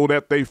obstacle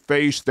that they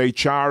faced, they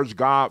charged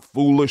God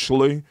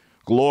foolishly.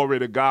 Glory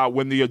to God.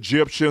 When the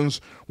Egyptians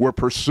were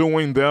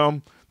pursuing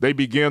them, they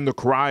began to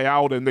cry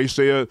out and they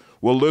said,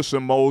 well,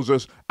 listen,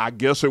 Moses, I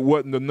guess it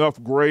wasn't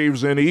enough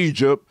graves in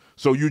Egypt,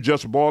 so you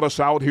just brought us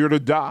out here to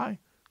die.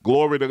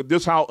 Glory to God.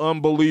 This is how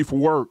unbelief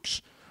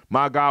works.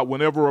 My God,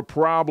 whenever a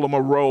problem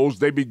arose,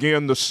 they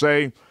began to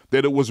say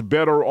that it was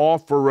better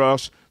off for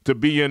us to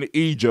be in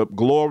Egypt.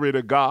 Glory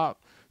to God.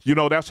 You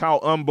know, that's how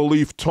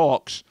unbelief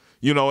talks.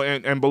 You know,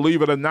 and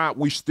believe it or not,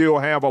 we still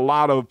have a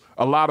lot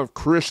of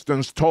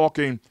Christians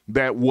talking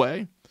that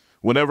way.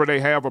 Whenever they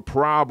have a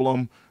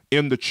problem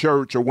in the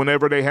church, or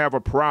whenever they have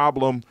a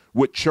problem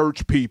with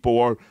church people,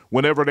 or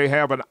whenever they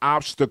have an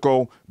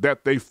obstacle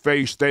that they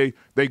face, they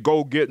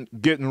go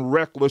getting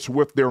reckless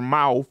with their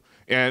mouth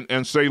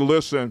and say,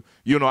 listen,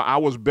 you know, I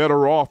was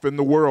better off in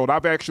the world.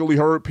 I've actually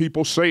heard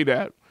people say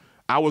that.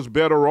 I was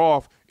better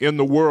off in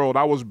the world.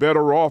 I was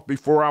better off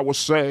before I was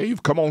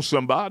saved. Come on,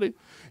 somebody.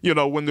 You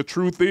know, when the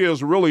truth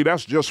is, really,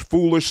 that's just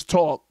foolish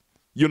talk.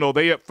 You know,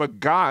 they had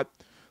forgot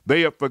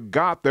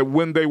that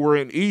when they were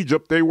in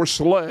Egypt, they were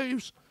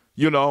slaves.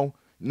 You know,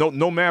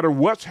 no matter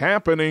what's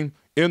happening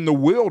in the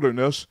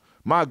wilderness,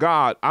 my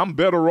God, I'm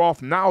better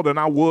off now than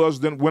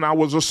when I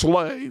was a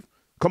slave.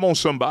 Come on,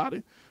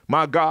 somebody.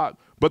 My God.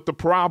 But the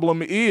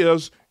problem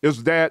is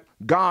that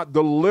God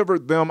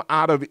delivered them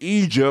out of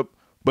Egypt,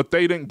 but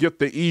they didn't get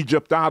the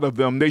Egypt out of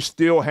them. They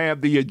still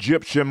had the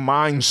Egyptian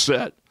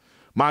mindset.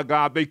 My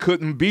God, they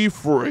couldn't be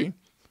free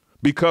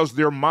because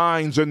their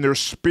minds and their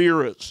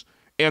spirits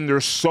and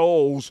their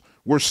souls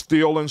were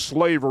still in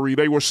slavery.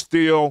 They were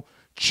still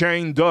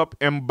chained up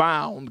and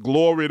bound.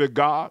 Glory to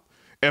God.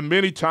 And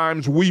many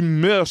times we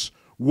miss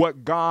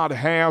what God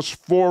has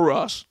for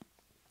us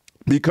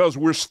because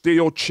we're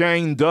still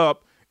chained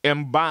up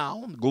and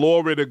bound.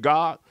 Glory to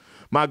God.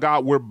 My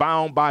God, we're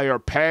bound by our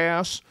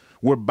past.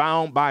 We're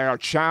bound by our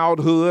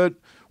childhood.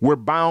 We're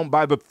bound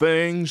by the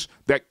things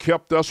that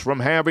kept us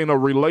from having a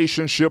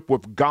relationship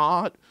with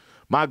God.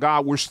 My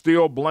God, we're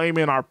still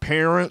blaming our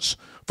parents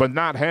for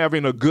not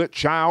having a good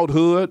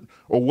childhood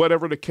or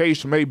whatever the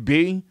case may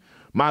be.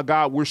 My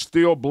God, we're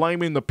still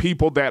blaming the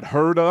people that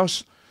hurt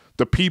us,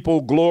 the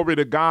people, glory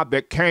to God,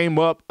 that came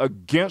up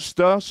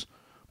against us.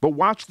 But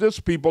watch this,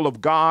 people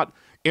of God,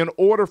 in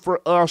order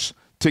for us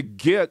to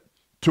get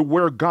to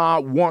where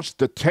God wants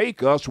to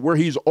take us, where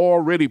he's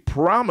already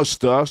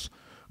promised us.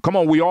 Come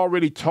on, we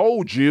already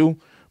told you,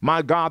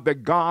 my God,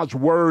 that God's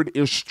word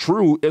is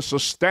true. It's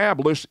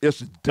established. It's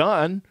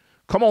done.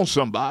 Come on,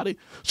 somebody.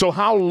 So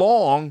how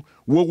long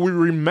will we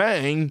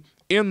remain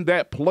in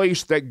that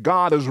place that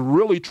God is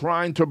really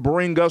trying to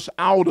bring us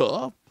out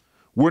of?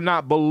 We're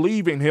not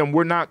believing him.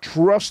 We're not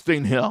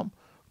trusting him.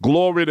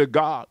 Glory to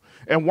God.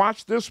 And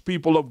watch this,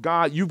 people of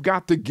God. You've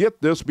got to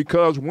get this,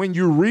 because when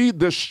you read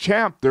this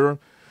chapter,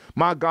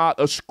 my God,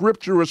 a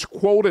scripture is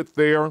quoted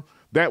there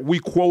that we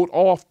quote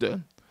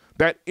often,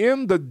 that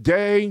in the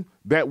day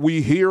that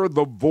we hear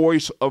the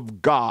voice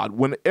of God,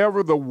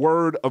 whenever the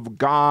word of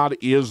God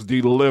is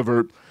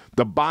delivered,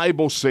 the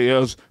Bible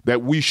says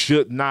that we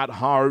should not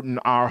harden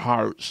our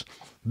hearts.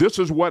 This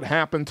is what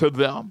happened to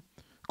them.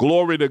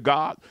 Glory to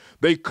God.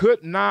 They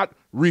could not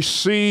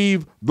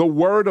receive the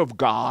word of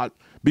God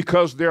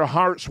because their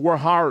hearts were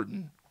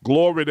hardened.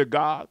 Glory to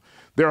God.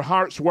 Their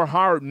hearts were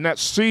hardened. That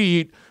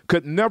seed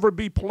could never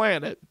be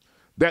planted.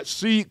 That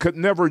seed could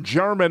never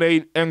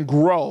germinate and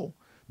grow.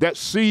 That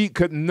seed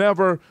could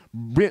never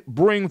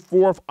bring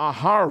forth a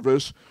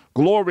harvest.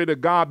 Glory to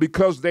God,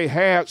 because they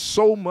had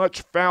so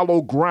much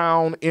fallow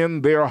ground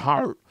in their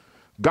heart.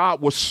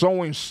 God was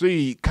sowing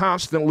seed,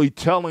 constantly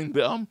telling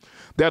them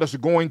that it's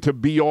going to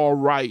be all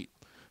right,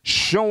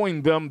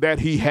 showing them that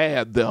he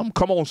had them.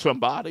 Come on,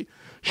 somebody.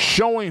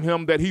 Showing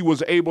him that he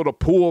was able to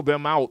pull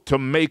them out, to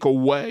make a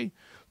way,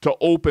 to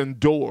open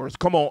doors.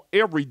 Come on,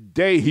 every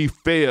day he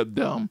fed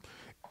them.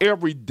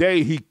 Every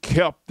day he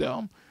kept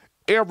them.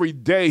 Every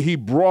day he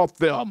brought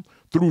them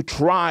through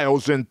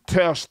trials and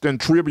tests and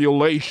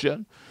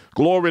tribulation.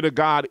 Glory to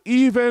God.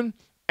 Even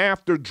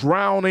after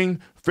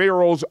drowning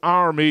Pharaoh's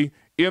army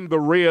in the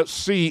Red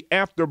Sea,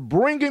 after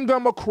bringing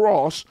them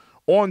across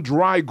on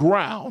dry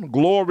ground,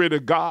 glory to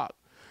God,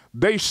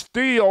 they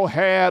still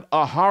had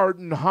a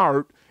hardened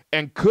heart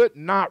and could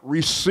not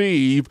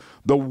receive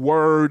the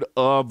word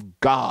of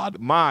God.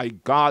 My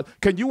God,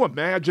 can you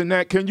imagine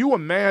that? Can you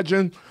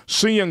imagine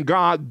seeing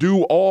God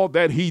do all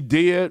that he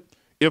did?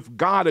 If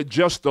God had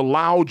just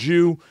allowed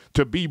you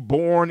to be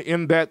born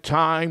in that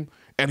time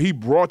and he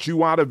brought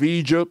you out of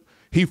Egypt,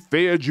 he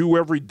fed you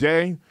every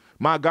day.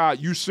 My God,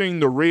 you seen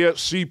the Red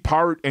Sea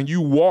part and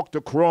you walked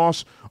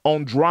across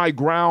on dry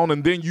ground,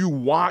 and then you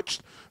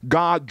watched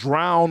God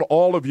drown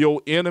all of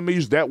your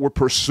enemies that were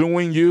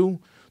pursuing you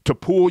to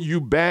pull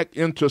you back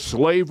into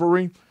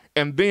slavery.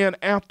 And then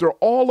after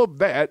all of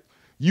that,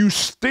 you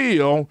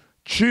still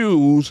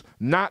choose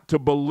not to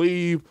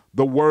believe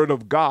the word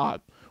of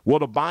God. Well,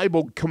 the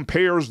Bible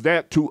compares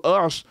that to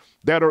us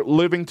that are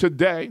living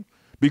today,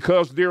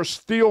 because there's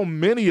still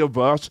many of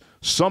us,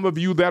 some of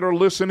you that are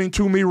listening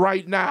to me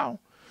right now,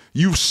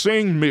 you've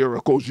seen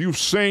miracles, you've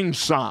seen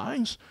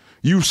signs,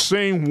 you've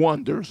seen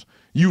wonders,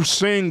 you've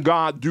seen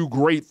God do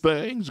great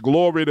things.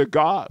 Glory to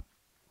God.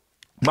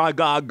 My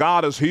God,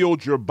 God has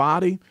healed your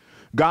body.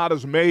 God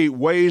has made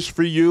ways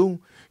for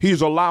you.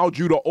 He's allowed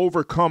you to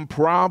overcome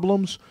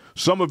problems.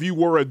 Some of you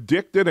were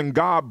addicted and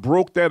God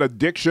broke that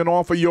addiction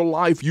off of your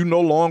life. You no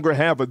longer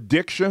have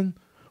addiction.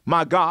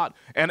 My God.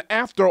 And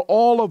after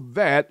all of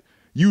that,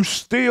 you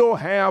still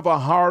have a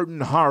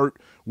hardened heart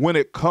when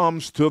it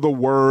comes to the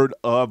word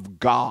of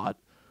God.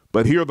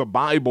 But here the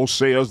Bible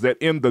says that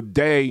in the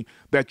day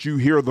that you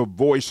hear the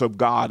voice of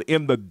God,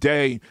 in the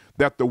day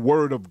that the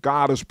word of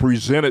God is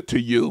presented to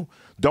you,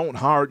 don't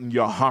harden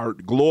your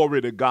heart.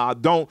 Glory to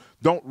God. Don't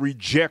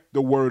reject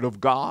the word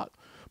of God,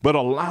 but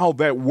allow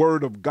that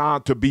word of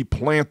God to be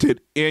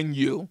planted in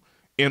you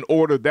in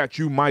order that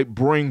you might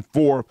bring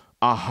forth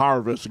a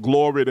harvest.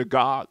 Glory to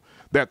God.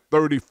 That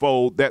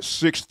 30-fold, that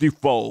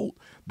 60-fold,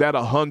 that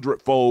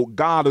 100-fold.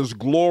 God is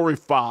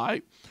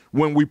glorified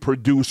when we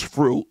produce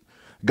fruit.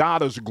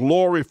 God is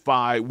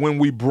glorified when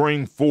we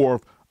bring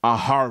forth a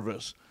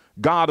harvest.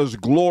 God is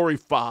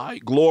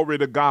glorified, glory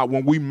to God,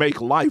 when we make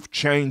life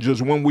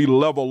changes, when we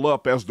level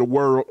up, as the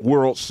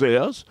world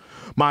says.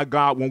 My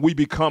God, when we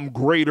become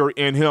greater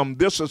in him,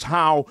 this is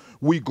how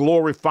we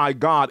glorify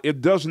God.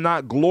 It does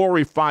not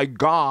glorify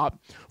God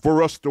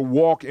for us to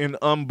walk in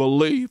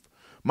unbelief.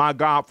 My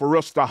God, for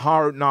us to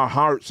harden our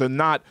hearts and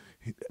not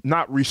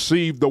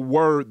receive the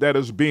word that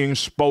is being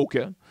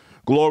spoken.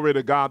 Glory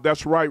to God.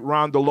 That's right,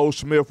 Rondalo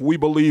Smith. We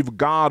believe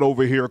God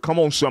over here. Come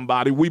on,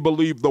 somebody. We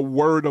believe the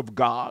word of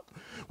God.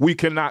 We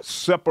cannot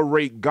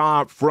separate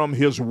God from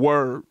his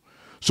word.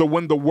 So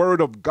when the word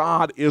of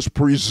God is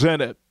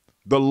presented,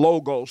 the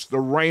logos, the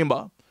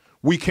rhema,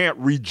 we can't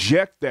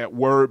reject that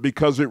word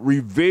because it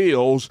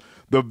reveals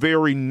the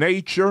very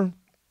nature.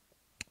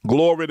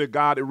 Glory to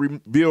God. It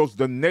reveals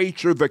the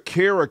nature, the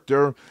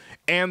character,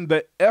 and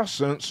the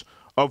essence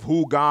of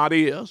who God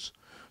is.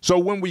 So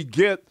when we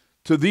get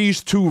to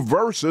these two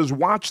verses,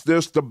 watch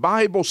this. The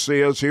Bible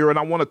says here, and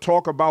I want to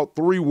talk about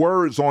three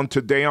words on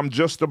today. I'm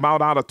just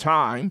about out of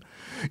time.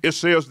 It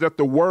says that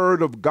the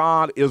word of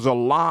God is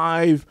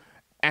alive,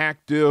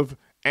 active,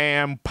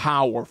 and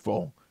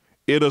powerful.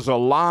 It is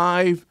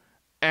alive,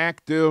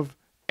 active,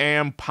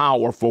 and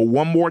powerful.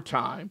 One more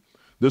time.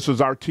 This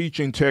is our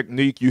teaching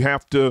technique. You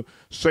have to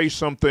say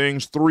some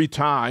things 3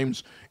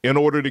 times in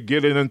order to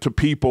get it into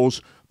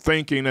people's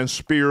thinking and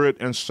spirit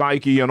and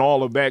psyche and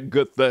all of that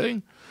good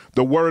thing.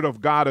 The word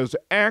of God is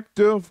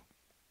active,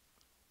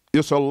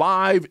 it's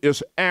alive,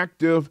 it's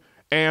active,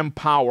 and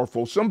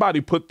powerful.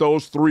 Somebody put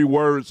those 3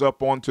 words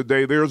up on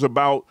today. There's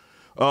about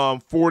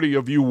 40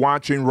 of you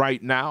watching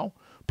right now.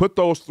 Put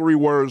those 3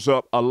 words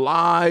up: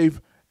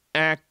 alive,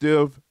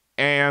 active,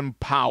 and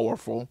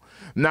powerful.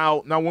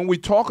 Now, when we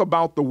talk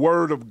about the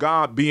word of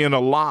God being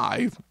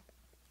alive,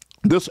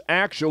 this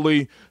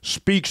actually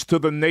speaks to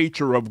the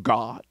nature of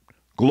God.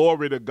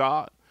 Glory to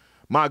God.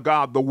 My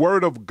God, the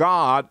word of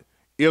God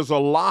is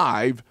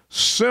alive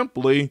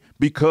simply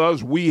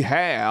because we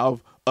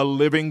have a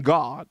living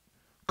God.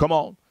 Come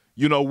on.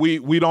 You know,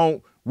 we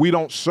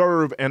don't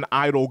serve an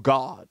idol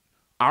God.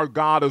 Our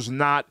God is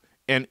not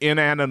an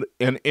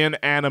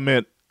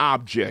inanimate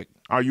object.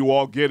 Are you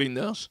all getting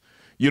this?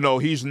 You know,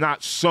 he's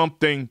not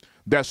something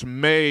that's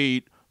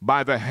made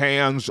by the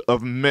hands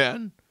of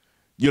men.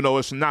 You know,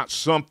 it's not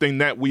something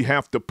that we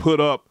have to put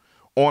up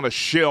on a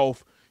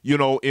shelf, you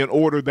know, in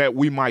order that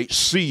we might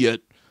see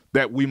it,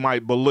 that we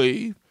might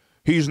believe.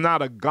 He's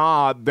not a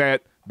God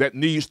that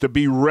needs to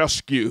be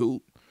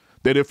rescued,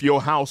 that if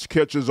your house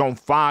catches on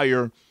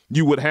fire,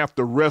 you would have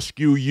to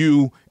rescue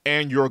you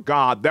and your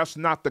God. That's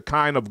not the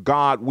kind of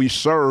God we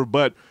serve,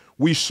 but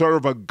we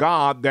serve a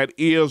God that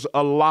is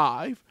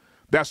alive.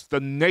 That's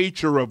the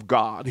nature of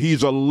God.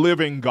 He's a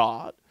living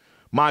God.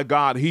 My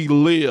God, he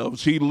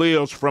lives. He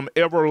lives from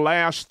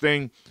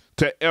everlasting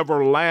to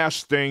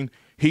everlasting.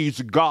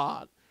 He's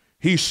God.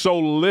 He's so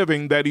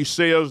living that he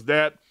says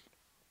that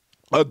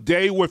a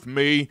day with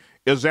me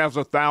is as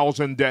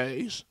 1,000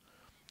 days.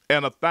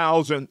 And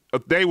a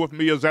day with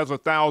me is as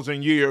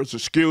 1,000 years,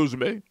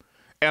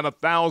 and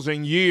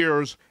 1,000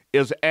 years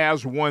is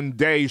as one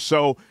day.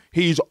 So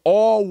he's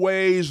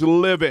always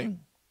living.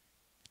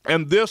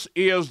 And this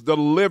is the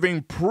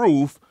living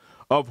proof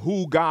of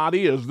who God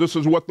is. This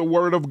is what the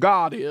Word of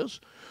God is.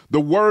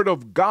 The Word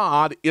of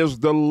God is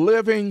the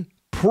living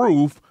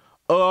proof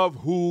of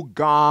who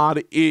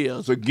God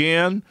is.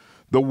 Again,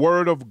 the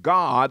Word of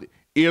God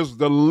is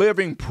the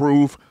living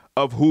proof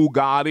of who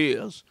God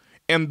is.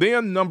 And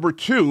then number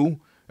two,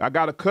 I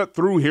got to cut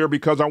through here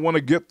because I want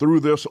to get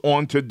through this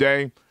on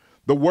today.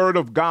 The Word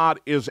of God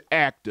is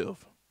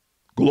active.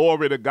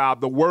 Glory to God.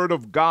 The Word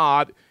of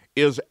God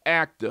is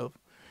active.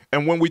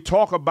 And when we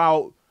talk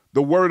about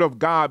the Word of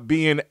God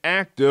being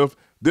active,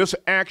 this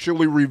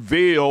actually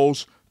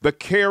reveals the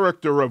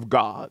character of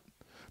God.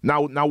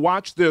 Now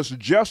watch this.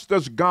 Just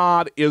as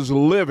God is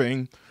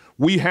living,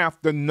 we have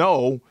to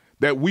know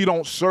that we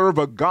don't serve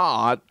a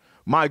God,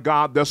 my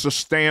God, that's a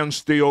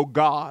standstill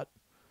God.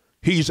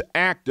 He's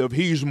active.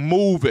 He's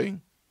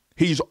moving.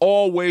 He's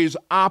always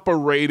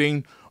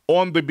operating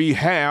on the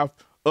behalf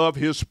of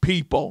his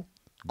people.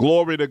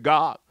 Glory to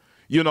God.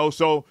 You know,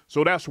 so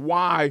that's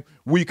why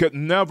we could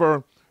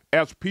never,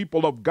 as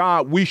people of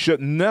God, we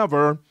should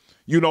never,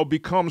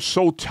 become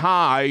so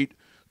tied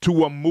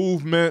to a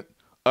movement,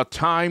 a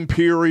time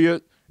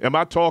period. Am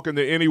I talking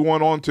to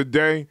anyone on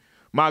today?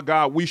 My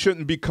God, we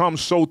shouldn't become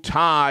so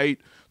tied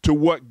to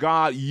what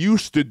God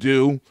used to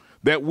do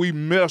that we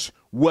miss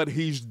what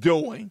he's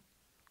doing.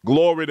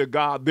 Glory to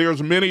God.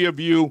 There's many of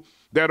you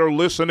that are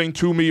listening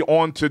to me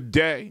on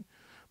today,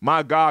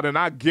 my God, and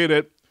I get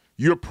it.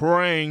 You're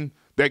praying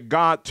that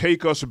God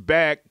take us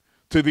back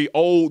to the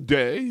old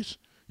days.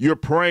 You're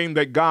praying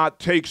that God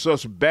takes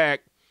us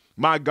back,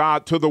 my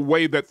God, to the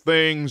way that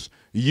things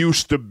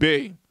used to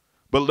be.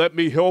 But let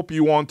me help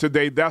you on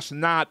today. That's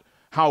not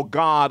how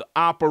God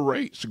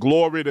operates.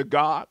 Glory to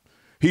God.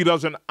 He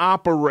doesn't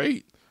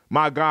operate,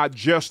 my God,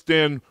 just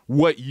in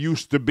what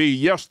used to be.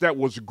 Yes, that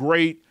was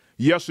great.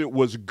 Yes, it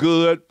was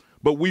good,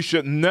 but we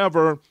should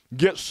never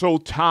get so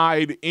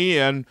tied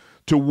in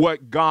to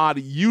what God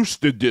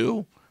used to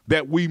do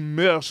that we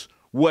miss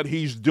what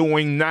he's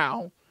doing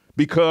now,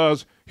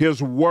 because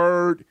his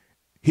word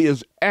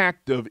is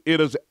active.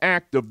 It is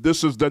active.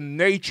 This is the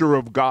nature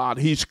of God.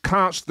 He's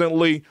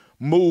constantly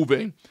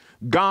moving.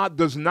 God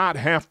does not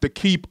have to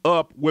keep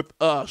up with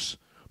us,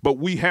 but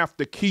we have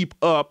to keep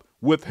up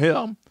with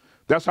him.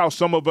 That's how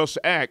some of us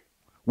act.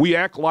 We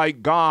act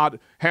like God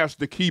has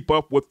to keep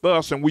up with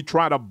us, and we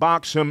try to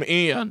box him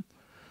in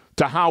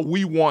to how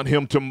we want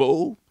him to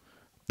move,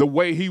 the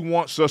way he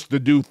wants us to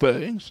do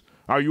things.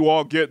 Are you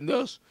all getting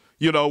this?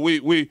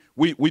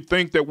 We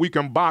think that we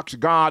can box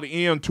God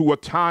into a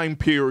time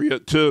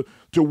period to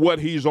what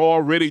he's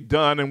already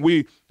done, and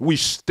we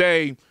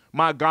stay,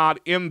 my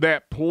God, in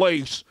that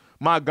place,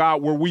 my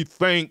God, where we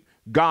think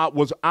God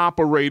was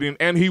operating,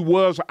 and he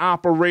was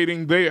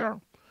operating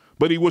there.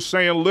 But he was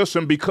saying,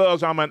 listen,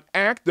 because I'm an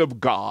active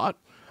God,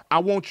 I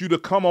want you to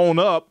come on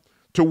up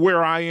to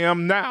where I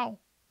am now.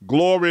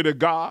 Glory to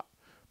God.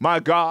 My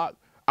God,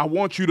 I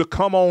want you to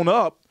come on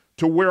up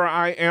to where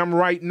I am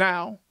right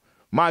now.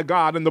 My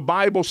God, and the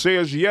Bible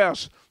says,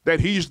 yes,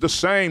 that he's the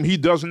same. He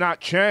does not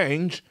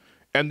change,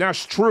 and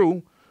that's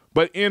true.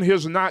 But in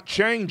his not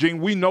changing,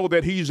 we know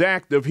that he's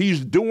active.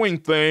 He's doing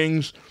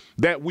things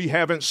that we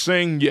haven't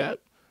seen yet.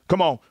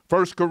 Come on,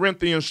 1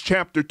 Corinthians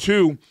chapter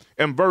 2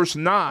 and verse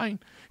 9.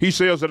 He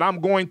says that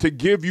I'm going to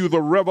give you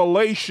the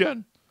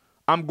revelation.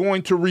 I'm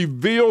going to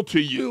reveal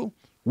to you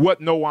what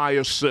no eye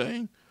has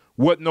seen,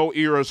 what no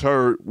ear has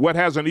heard, what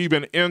hasn't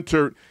even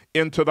entered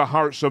into the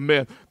hearts of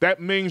men.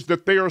 That means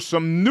that there are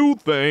some new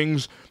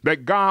things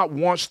that God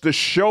wants to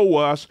show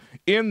us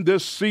in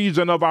this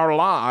season of our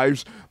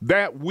lives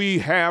that we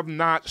have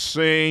not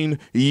seen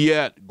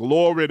yet.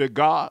 Glory to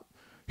God.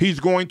 He's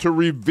going to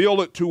reveal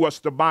it to us,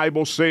 the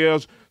Bible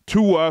says,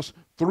 to us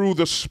through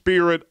the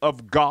Spirit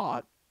of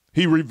God.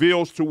 He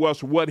reveals to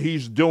us what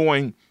he's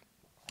doing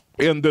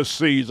in this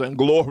season.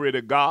 Glory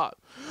to God.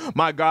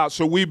 My God,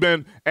 so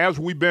as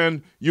we've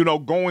been,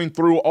 going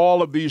through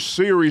all of these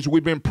series,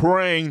 we've been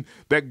praying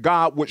that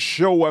God would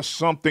show us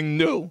something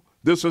new.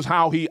 This is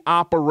how he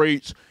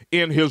operates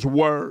in his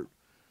word.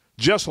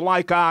 Just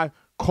like I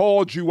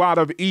called you out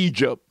of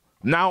Egypt,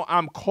 now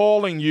I'm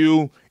calling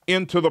you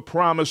into the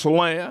promised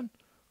land.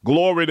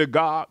 Glory to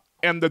God.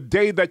 And the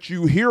day that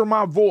you hear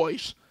my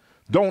voice,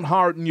 don't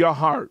harden your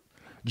heart.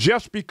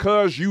 Just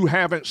because you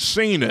haven't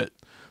seen it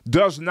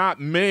does not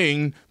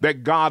mean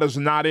that God is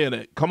not in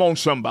it. Come on,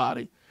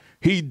 somebody.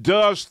 He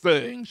does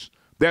things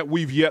that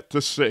we've yet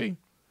to see.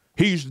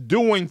 He's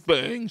doing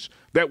things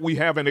that we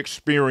haven't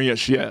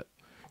experienced yet.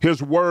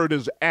 His word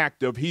is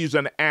active. He's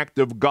an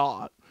active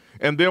God.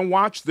 And then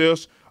watch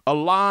this,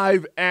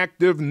 alive,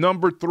 active,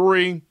 number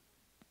three,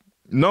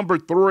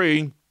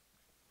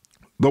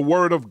 the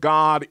word of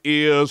God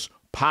is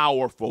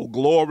powerful.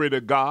 Glory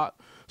to God.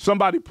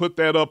 Somebody put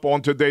that up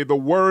on today. The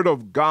word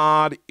of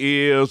God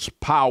is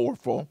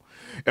powerful.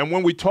 And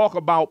when we talk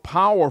about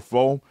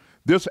powerful,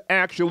 this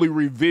actually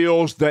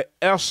reveals the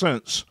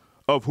essence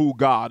of who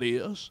God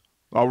is.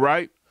 All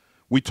right?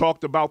 We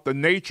talked about the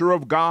nature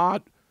of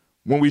God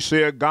when we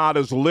said God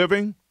is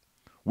living.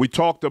 We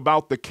talked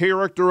about the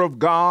character of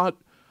God,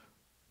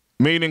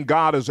 meaning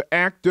God is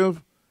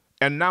active.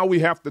 And now we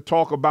have to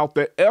talk about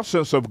the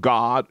essence of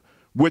God,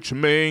 which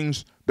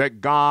means that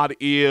God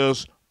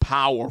is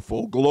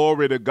powerful.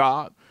 Glory to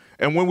God.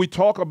 And when we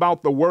talk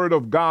about the word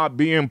of God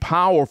being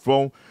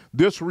powerful,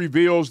 this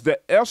reveals the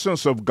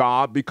essence of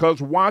God,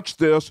 because watch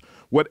this,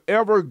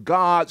 whatever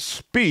God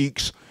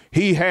speaks,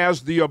 he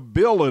has the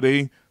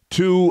ability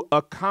to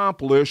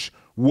accomplish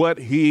what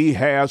he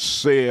has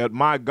said.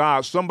 My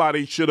God,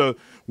 somebody should have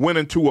went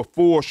into a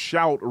full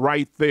shout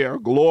right there.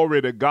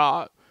 Glory to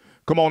God.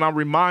 Come on, I'm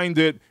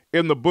reminded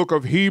in the book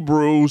of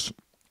Hebrews,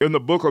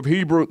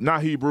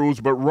 not Hebrews,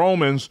 but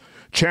Romans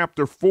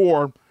chapter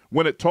 4,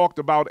 when it talked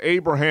about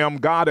Abraham,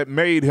 God had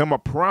made him a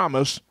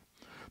promise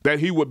that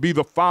he would be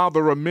the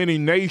father of many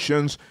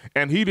nations,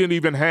 and he didn't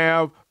even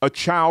have a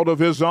child of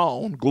his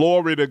own.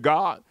 Glory to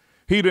God.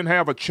 He didn't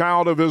have a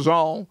child of his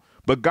own,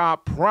 but God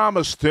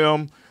promised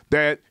him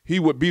that he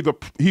would be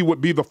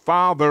the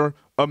father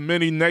of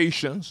many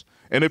nations.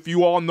 And if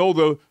you all know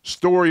the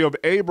story of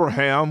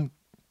Abraham,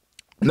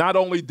 not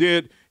only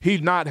did he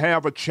not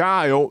have a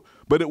child,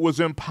 but it was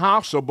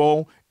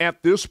impossible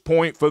at this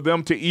point for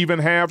them to even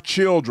have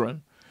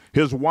children.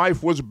 His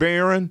wife was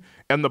barren,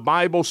 and the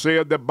Bible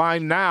said that by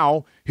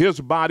now his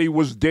body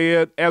was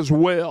dead as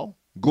well.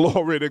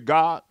 Glory to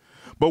God.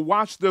 But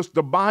watch this.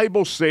 The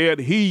Bible said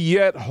he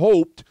yet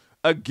hoped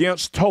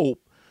against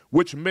hope,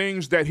 which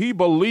means that he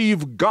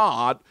believed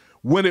God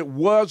when it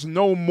was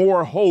no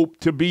more hope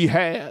to be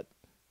had.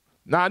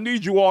 Now, I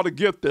need you all to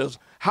get this.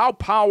 How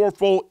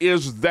powerful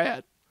is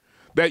that?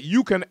 That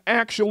you can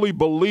actually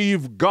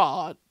believe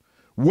God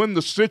when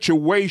the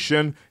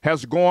situation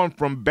has gone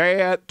from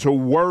bad to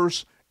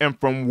worse and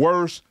from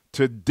worse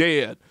to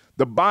dead.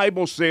 The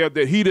Bible said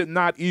that he did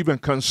not even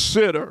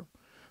consider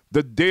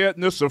the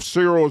deadness of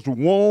Sarah's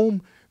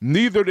womb,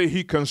 neither did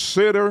he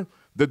consider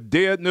the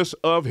deadness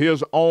of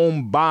his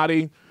own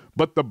body,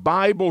 but the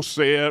Bible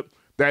said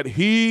that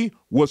he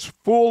was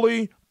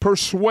fully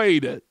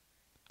persuaded.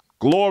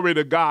 Glory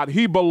to God.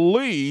 He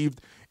believed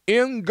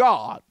in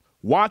God.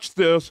 Watch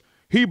this.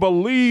 He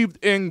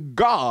believed in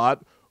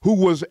God, who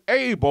was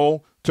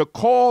able to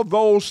call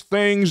those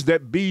things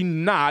that be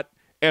not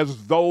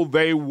as though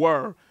they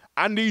were.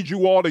 I need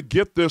you all to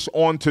get this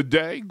on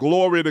today.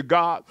 Glory to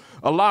God.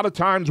 A lot of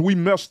times we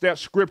mess that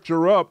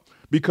scripture up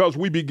because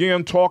we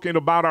begin talking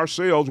about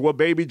ourselves. Well,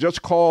 baby,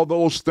 just call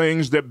those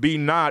things that be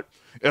not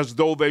as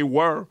though they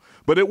were.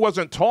 But it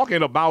wasn't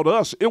talking about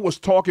us. It was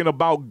talking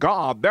about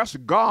God. That's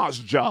God's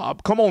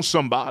job. Come on,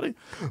 somebody.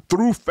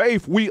 Through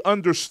faith, we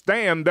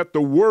understand that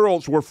the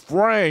worlds were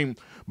framed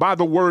by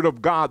the word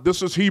of God.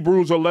 This is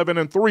Hebrews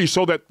 11:3,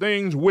 so that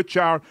things which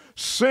are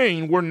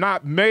seen were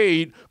not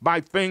made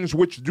by things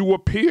which do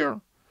appear.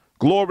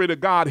 Glory to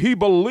God. He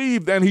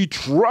believed and he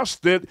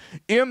trusted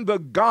in the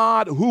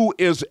God who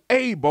is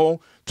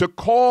able to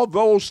call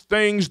those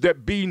things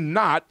that be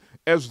not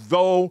as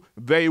though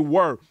they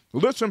were.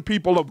 Listen,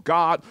 people of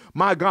God,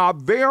 my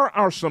God, there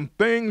are some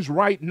things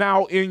right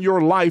now in your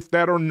life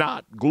that are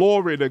not.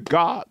 Glory to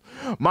God.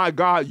 My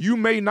God, you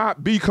may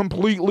not be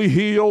completely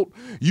healed.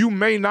 You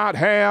may not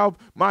have,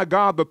 my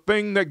God, the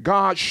thing that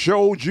God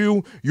showed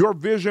you. Your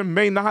vision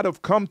may not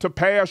have come to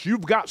pass.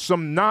 You've got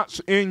some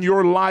knots in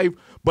your life,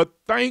 but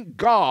thank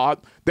God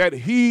that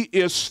he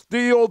is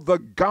still the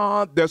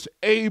God that's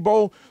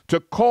able to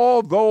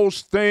call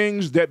those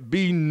things that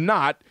be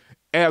not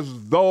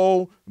as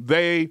though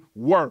they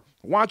were.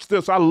 Watch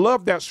this. I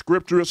love that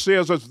scripture. It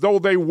says as though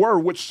they were,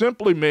 which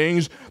simply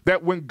means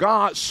that when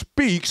God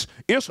speaks,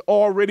 it's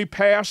already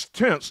past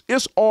tense.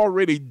 It's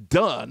already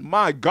done.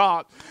 My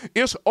God,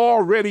 it's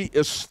already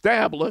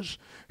established.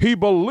 He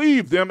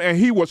believed them and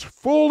he was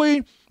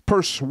fully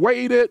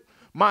persuaded,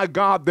 my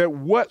God, that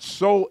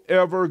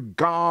whatsoever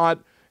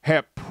God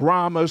had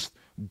promised,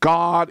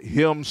 God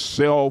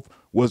himself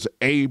was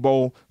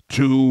able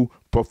to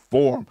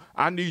perform.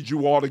 I need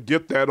you all to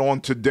get that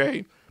on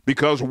today,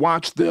 because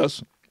watch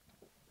this.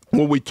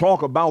 When we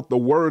talk about the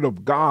word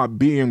of God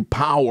being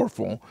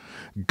powerful,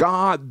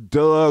 God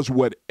does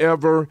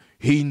whatever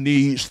he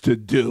needs to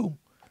do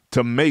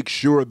to make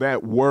sure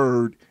that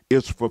word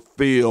is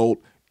fulfilled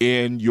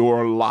in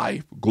your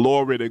life.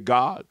 Glory to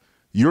God.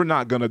 You're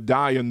not going to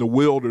die in the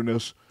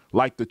wilderness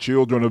like the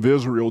children of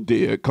Israel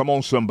did. Come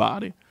on,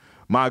 somebody.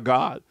 My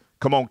God.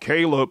 Come on,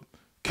 Caleb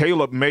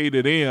made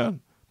it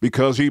in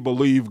because he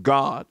believed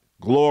God.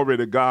 Glory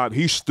to God.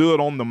 He stood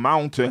on the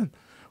mountain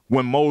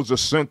when Moses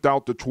sent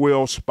out the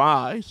 12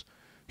 spies.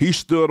 He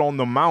stood on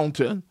the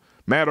mountain.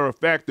 Matter of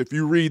fact, if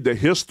you read the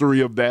history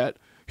of that,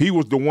 he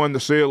was the one that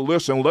said,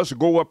 listen, let's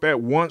go up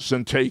at once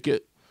and take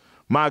it.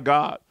 My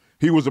God,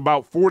 he was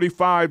about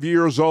 45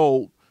 years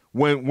old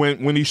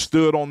when he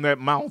stood on that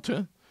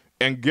mountain.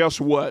 And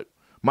guess what?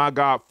 My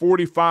God,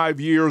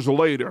 45 years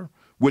later,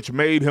 which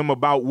made him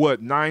about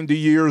 90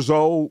 years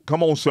old?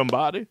 Come on,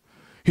 somebody.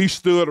 He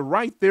stood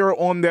right there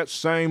on that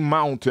same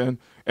mountain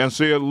and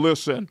said,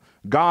 listen,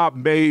 God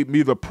made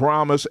me the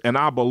promise, and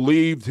I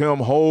believed him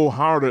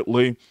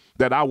wholeheartedly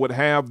that I would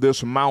have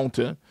this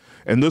mountain.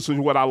 And this is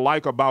what I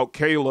like about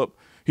Caleb.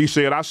 He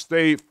said, I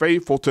stayed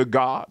faithful to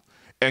God.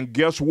 And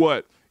guess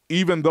what?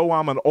 Even though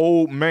I'm an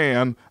old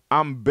man,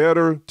 I'm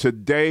better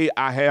today.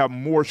 I have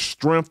more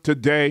strength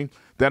today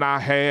than I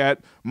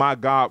had, my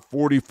God,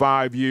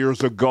 45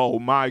 years ago.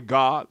 My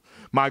God,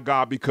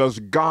 because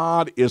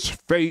God is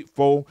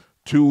faithful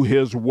to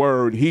his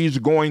word. He's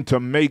going to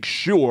make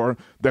sure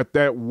that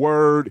that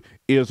word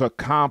is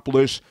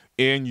accomplished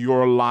in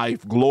your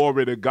life.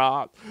 Glory to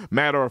God.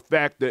 Matter of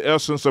fact, the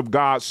essence of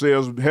God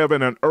says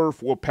heaven and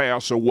earth will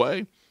pass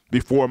away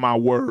before my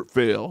word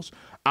fails.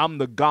 I'm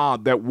the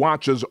God that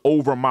watches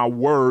over my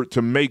word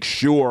to make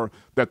sure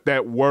that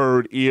that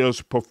word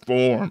is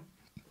performed.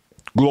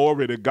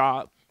 Glory to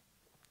God.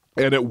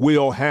 And it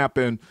will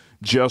happen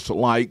just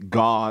like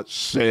God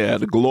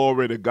said.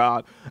 Glory to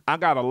God. I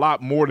got a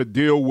lot more to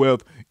deal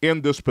with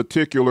in this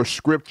particular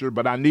scripture,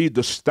 but I need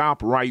to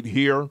stop right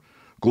here.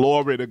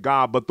 Glory to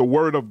God. But the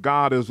word of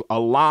God is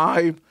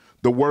alive.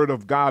 The word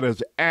of God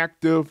is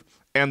active,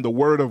 and the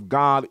word of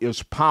God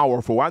is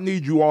powerful. I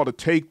need you all to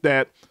take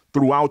that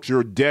throughout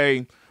your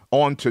day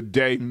on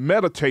today.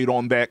 Meditate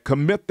on that.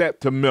 Commit that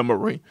to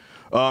memory.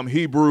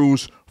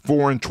 Hebrews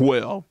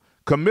 4:12.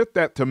 Commit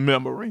that to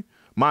memory.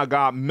 My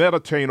God,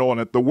 meditate on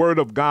it. The word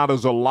of God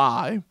is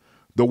alive.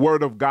 The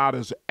word of God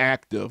is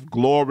active.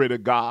 Glory to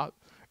God.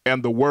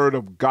 And the word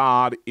of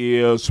God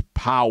is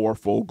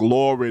powerful.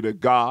 Glory to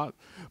God.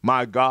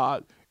 My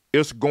God,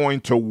 it's going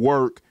to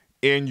work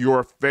in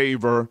your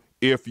favor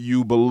if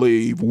you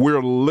believe.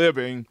 We're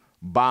living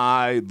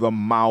by the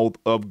mouth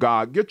of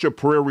God. Get your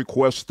prayer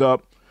request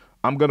up.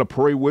 I'm going to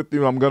pray with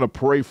you. I'm going to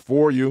pray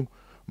for you.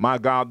 My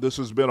God, this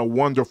has been a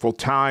wonderful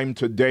time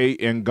today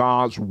in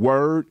God's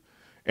word.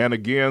 And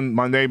again,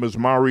 my name is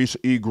Maurice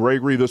E.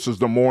 Gregory. This is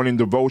the morning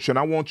devotion.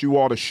 I want you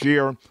all to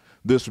share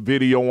this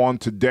video on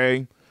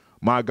today.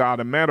 My God,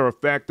 a matter of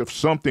fact, if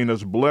something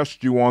has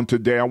blessed you on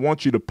today, I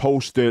want you to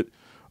post it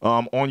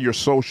on your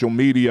social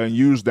media and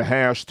use the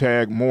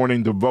hashtag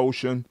morning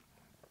devotion.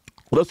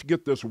 Let's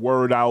get this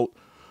word out.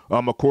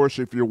 Of course,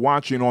 if you're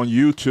watching on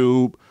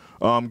YouTube,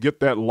 get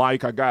that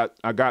like. I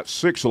got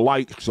 6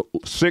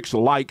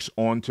 likes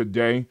on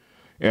today.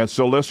 And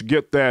so let's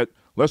get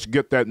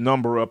that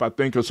number up. I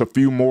think there's a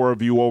few more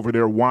of you over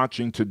there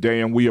watching today,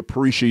 and we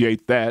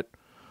appreciate that.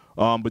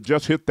 But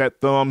just hit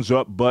that thumbs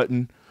up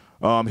button,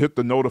 hit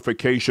the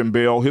notification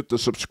bell, hit the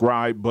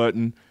subscribe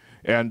button,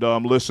 and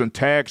listen,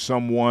 tag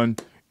someone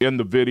in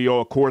the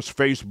video. Of course,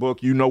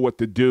 Facebook, you know what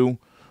to do.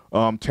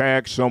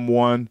 Tag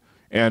someone,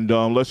 and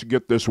let's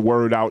get this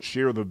word out.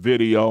 Share the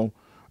video.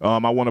 I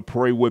want to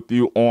pray with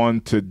you on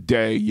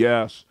today.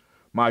 Yes.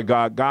 My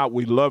God,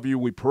 we love you.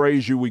 We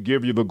praise you. We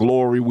give you the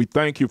glory. We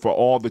thank you for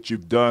all that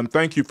you've done.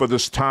 Thank you for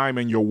this time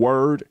in your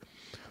word.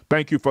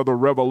 Thank you for the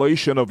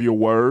revelation of your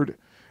word.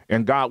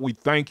 And God, we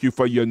thank you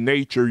for your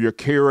nature, your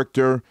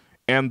character,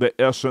 and the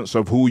essence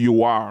of who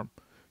you are.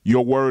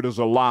 Your word is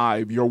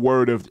alive. Your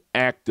word is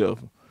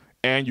active.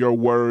 And your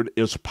word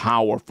is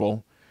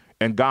powerful.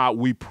 And God,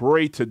 we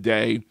pray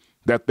today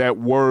that that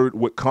word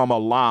would come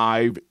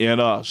alive in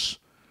us.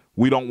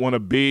 We don't want to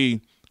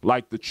be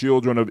like the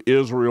children of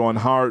Israel and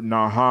harden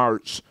our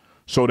hearts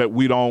so that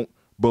we don't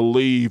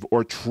believe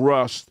or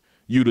trust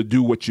you to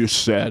do what you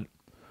said.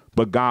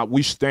 But God,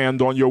 we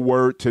stand on your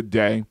word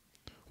today.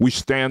 We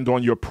stand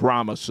on your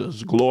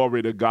promises.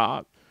 Glory to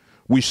God.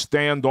 We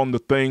stand on the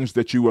things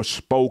that you have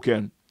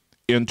spoken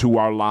into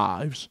our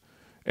lives.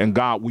 And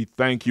God, we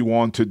thank you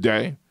on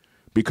today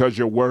because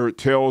your word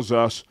tells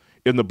us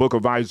in the book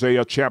of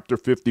Isaiah chapter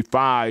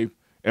 55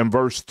 and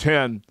verse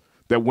 10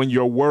 that when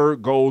your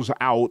word goes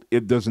out,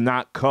 it does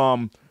not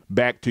come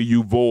back to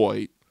you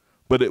void,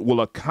 but it will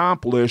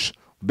accomplish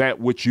that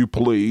which you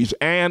please,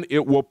 and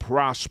it will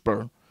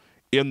prosper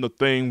in the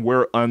thing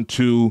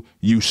whereunto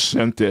you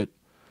sent it.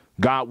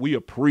 God, we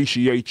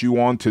appreciate you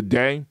on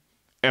today,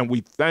 and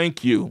we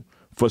thank you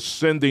for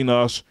sending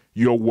us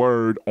your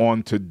word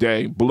on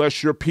today.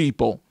 Bless your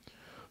people.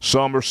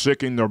 Some are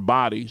sick in their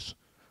bodies.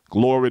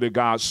 Glory to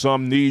God.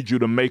 Some need you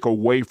to make a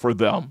way for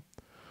them.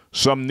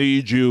 Some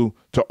need you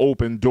to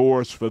open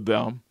doors for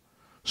them.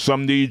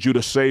 Some need you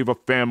to save a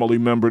family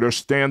member. They're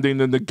standing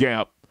in the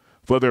gap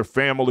for their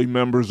family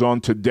members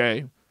on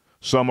today.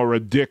 Some are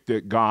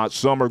addicted, God.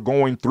 Some are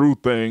going through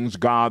things,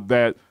 God,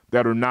 that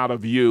are not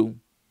of you.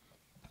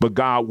 But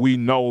God, we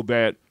know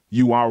that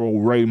you are a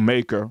way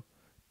maker.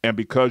 And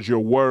because your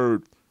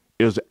word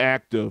is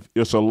active,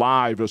 it's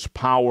alive, it's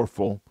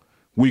powerful,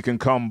 we can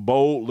come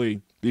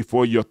boldly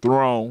before your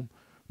throne,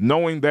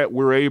 knowing that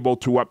we're able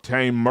to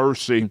obtain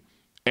mercy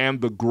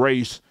and the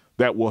grace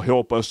that will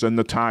help us in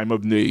the time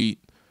of need.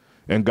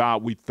 And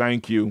God, we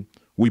thank you,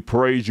 we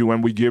praise you,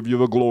 and we give you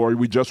the glory.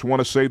 We just want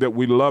to say that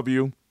we love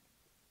you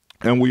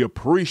and we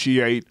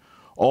appreciate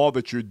all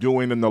that you're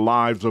doing in the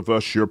lives of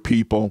us, your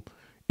people.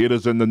 It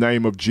is in the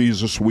name of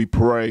Jesus we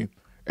pray.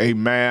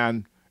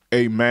 Amen,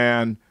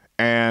 amen,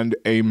 and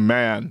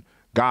amen.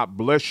 God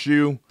bless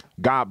you.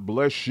 God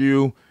bless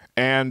you.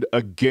 And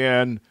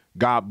again,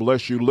 God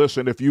bless you.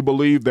 Listen, if you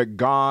believe that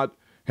God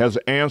has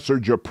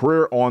answered your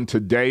prayer on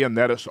today and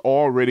that it's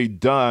already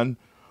done,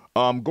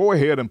 go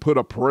ahead and put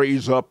a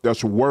praise up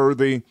that's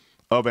worthy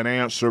of an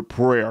answered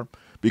prayer.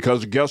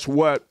 Because guess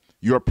what?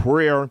 Your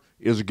prayer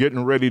is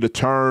getting ready to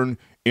turn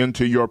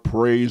into your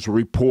praise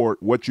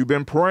report. What you've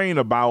been praying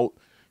about,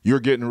 you're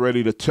getting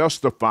ready to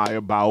testify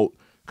about,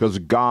 because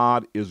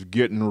God is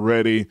getting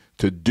ready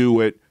to do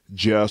it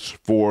just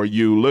for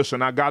you.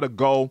 Listen, I got to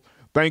go.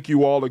 Thank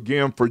you all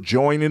again for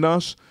joining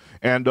us.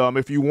 And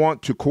if you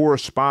want to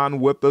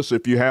correspond with us,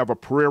 if you have a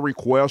prayer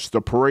request,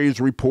 a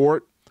praise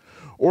report,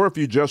 or if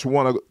you just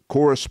want to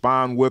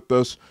correspond with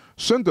us,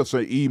 send us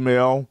an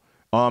email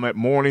at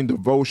Morning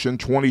Devotion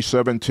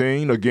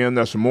 2017. Again,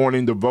 that's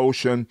Morning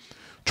Devotion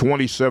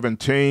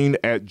 2017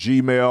 at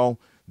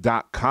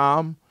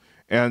gmail.com.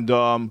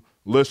 And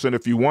listen,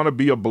 if you want to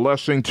be a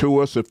blessing to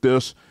us, if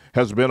this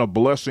has been a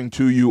blessing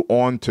to you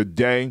on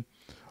today,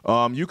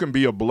 you can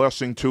be a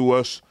blessing to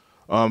us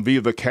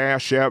via the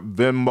Cash App,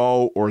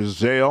 Venmo, or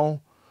Zelle.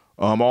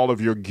 All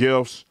of your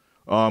gifts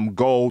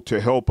go to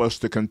help us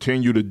to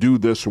continue to do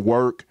this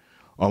work,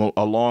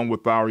 along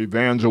with our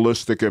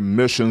evangelistic and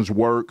missions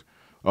work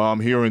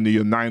here in the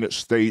United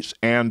States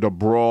and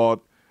abroad,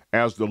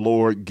 as the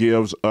Lord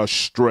gives us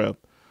strength.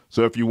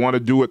 So if you want to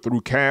do it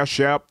through Cash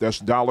App, that's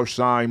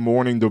 $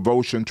 Morning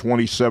Devotion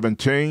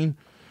 2017.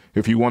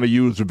 If you want to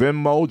use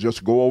Venmo,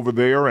 just go over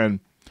there and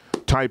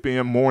type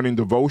in Morning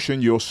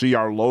Devotion. You'll see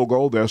our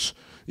logo that's,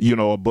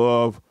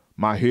 above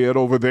my head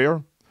over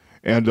there.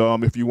 And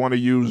if you want to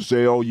use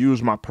Zelle,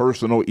 use my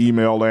personal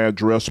email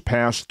address,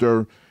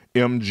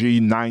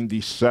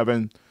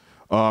 pastormg97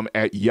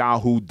 at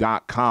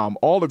yahoo.com.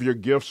 All of your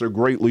gifts are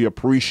greatly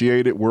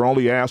appreciated. We're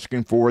only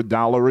asking for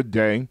 $1 a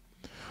day.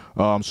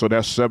 So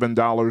that's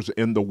 $7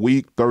 in the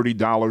week,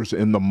 $30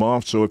 in the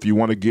month. So if you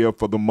want to give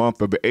for the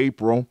month of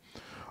April,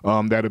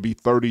 that'll be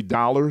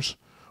 $30.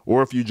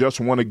 Or if you just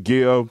want to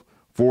give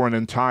for an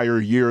entire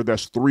year,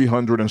 that's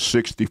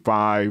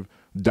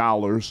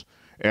 $365.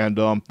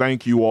 And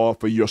thank you all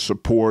for your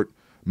support.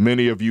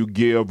 Many of you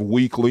give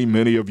weekly,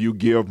 many of you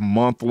give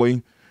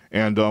monthly.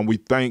 And we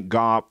thank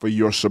God for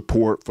your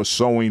support, for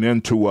sowing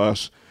into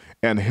us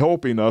and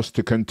helping us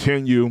to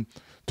continue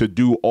to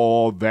do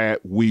all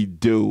that we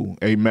do.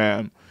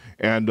 Amen.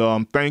 And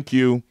thank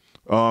you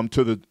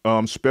to the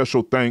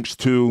special thanks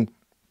to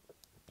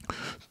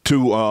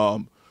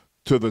the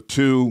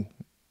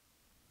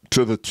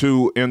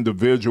two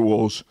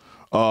individuals.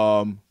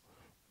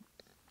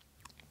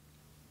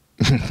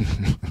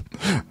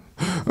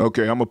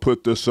 Okay, I'm gonna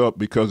put this up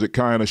because it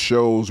kind of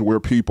shows where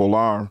people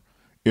are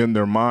in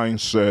their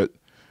mindset.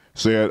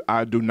 Said,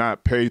 I do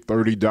not pay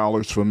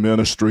 $30 for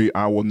ministry.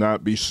 I will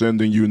not be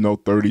sending you no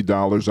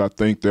 $30. I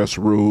think that's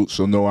rude,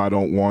 so no, I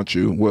don't want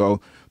you.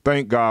 Well,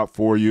 thank God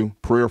for you.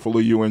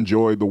 Prayerfully, you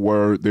enjoyed the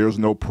word. There's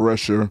no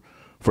pressure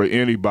for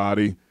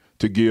anybody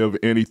to give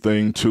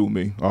anything to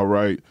me, all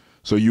right?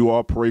 So you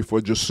all pray for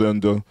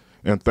Jacinda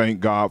and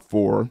thank God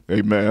for her.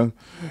 Amen.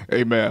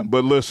 Amen.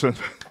 But listen,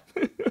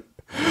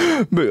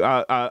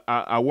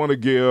 I want to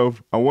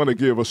give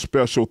a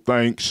special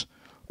thanks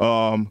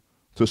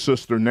to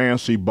Sister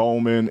Nancy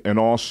Bowman and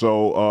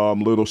also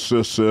little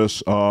sis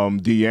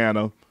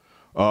Deanna.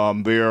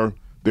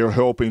 They're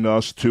helping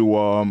us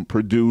to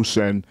produce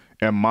and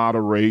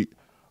moderate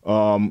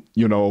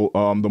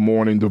the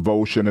morning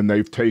devotion, and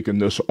they've taken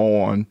this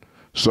on.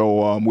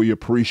 So we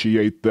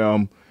appreciate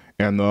them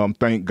and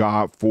thank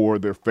God for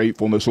their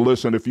faithfulness.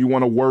 Listen, if you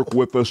want to work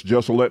with us,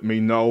 just let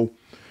me know,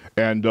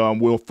 and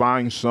we'll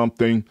find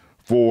something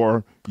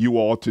for you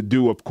all to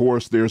do. Of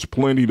course, there's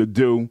plenty to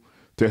do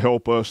to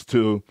help us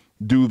to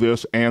do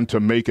this and to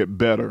make it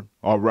better.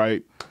 All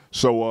right.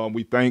 So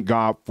we thank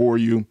God for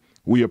you.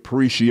 We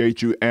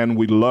appreciate you and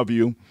we love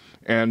you.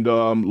 And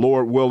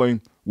Lord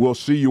willing, we'll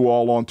see you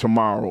all on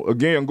tomorrow.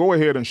 Again, go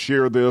ahead and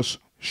share this.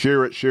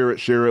 Share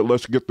it.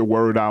 Let's get the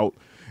word out.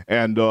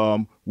 And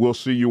we'll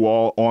see you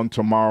all on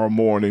tomorrow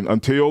morning.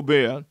 Until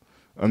then,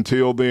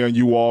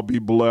 you all be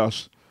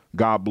blessed.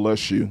 God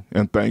bless you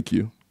and thank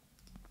you.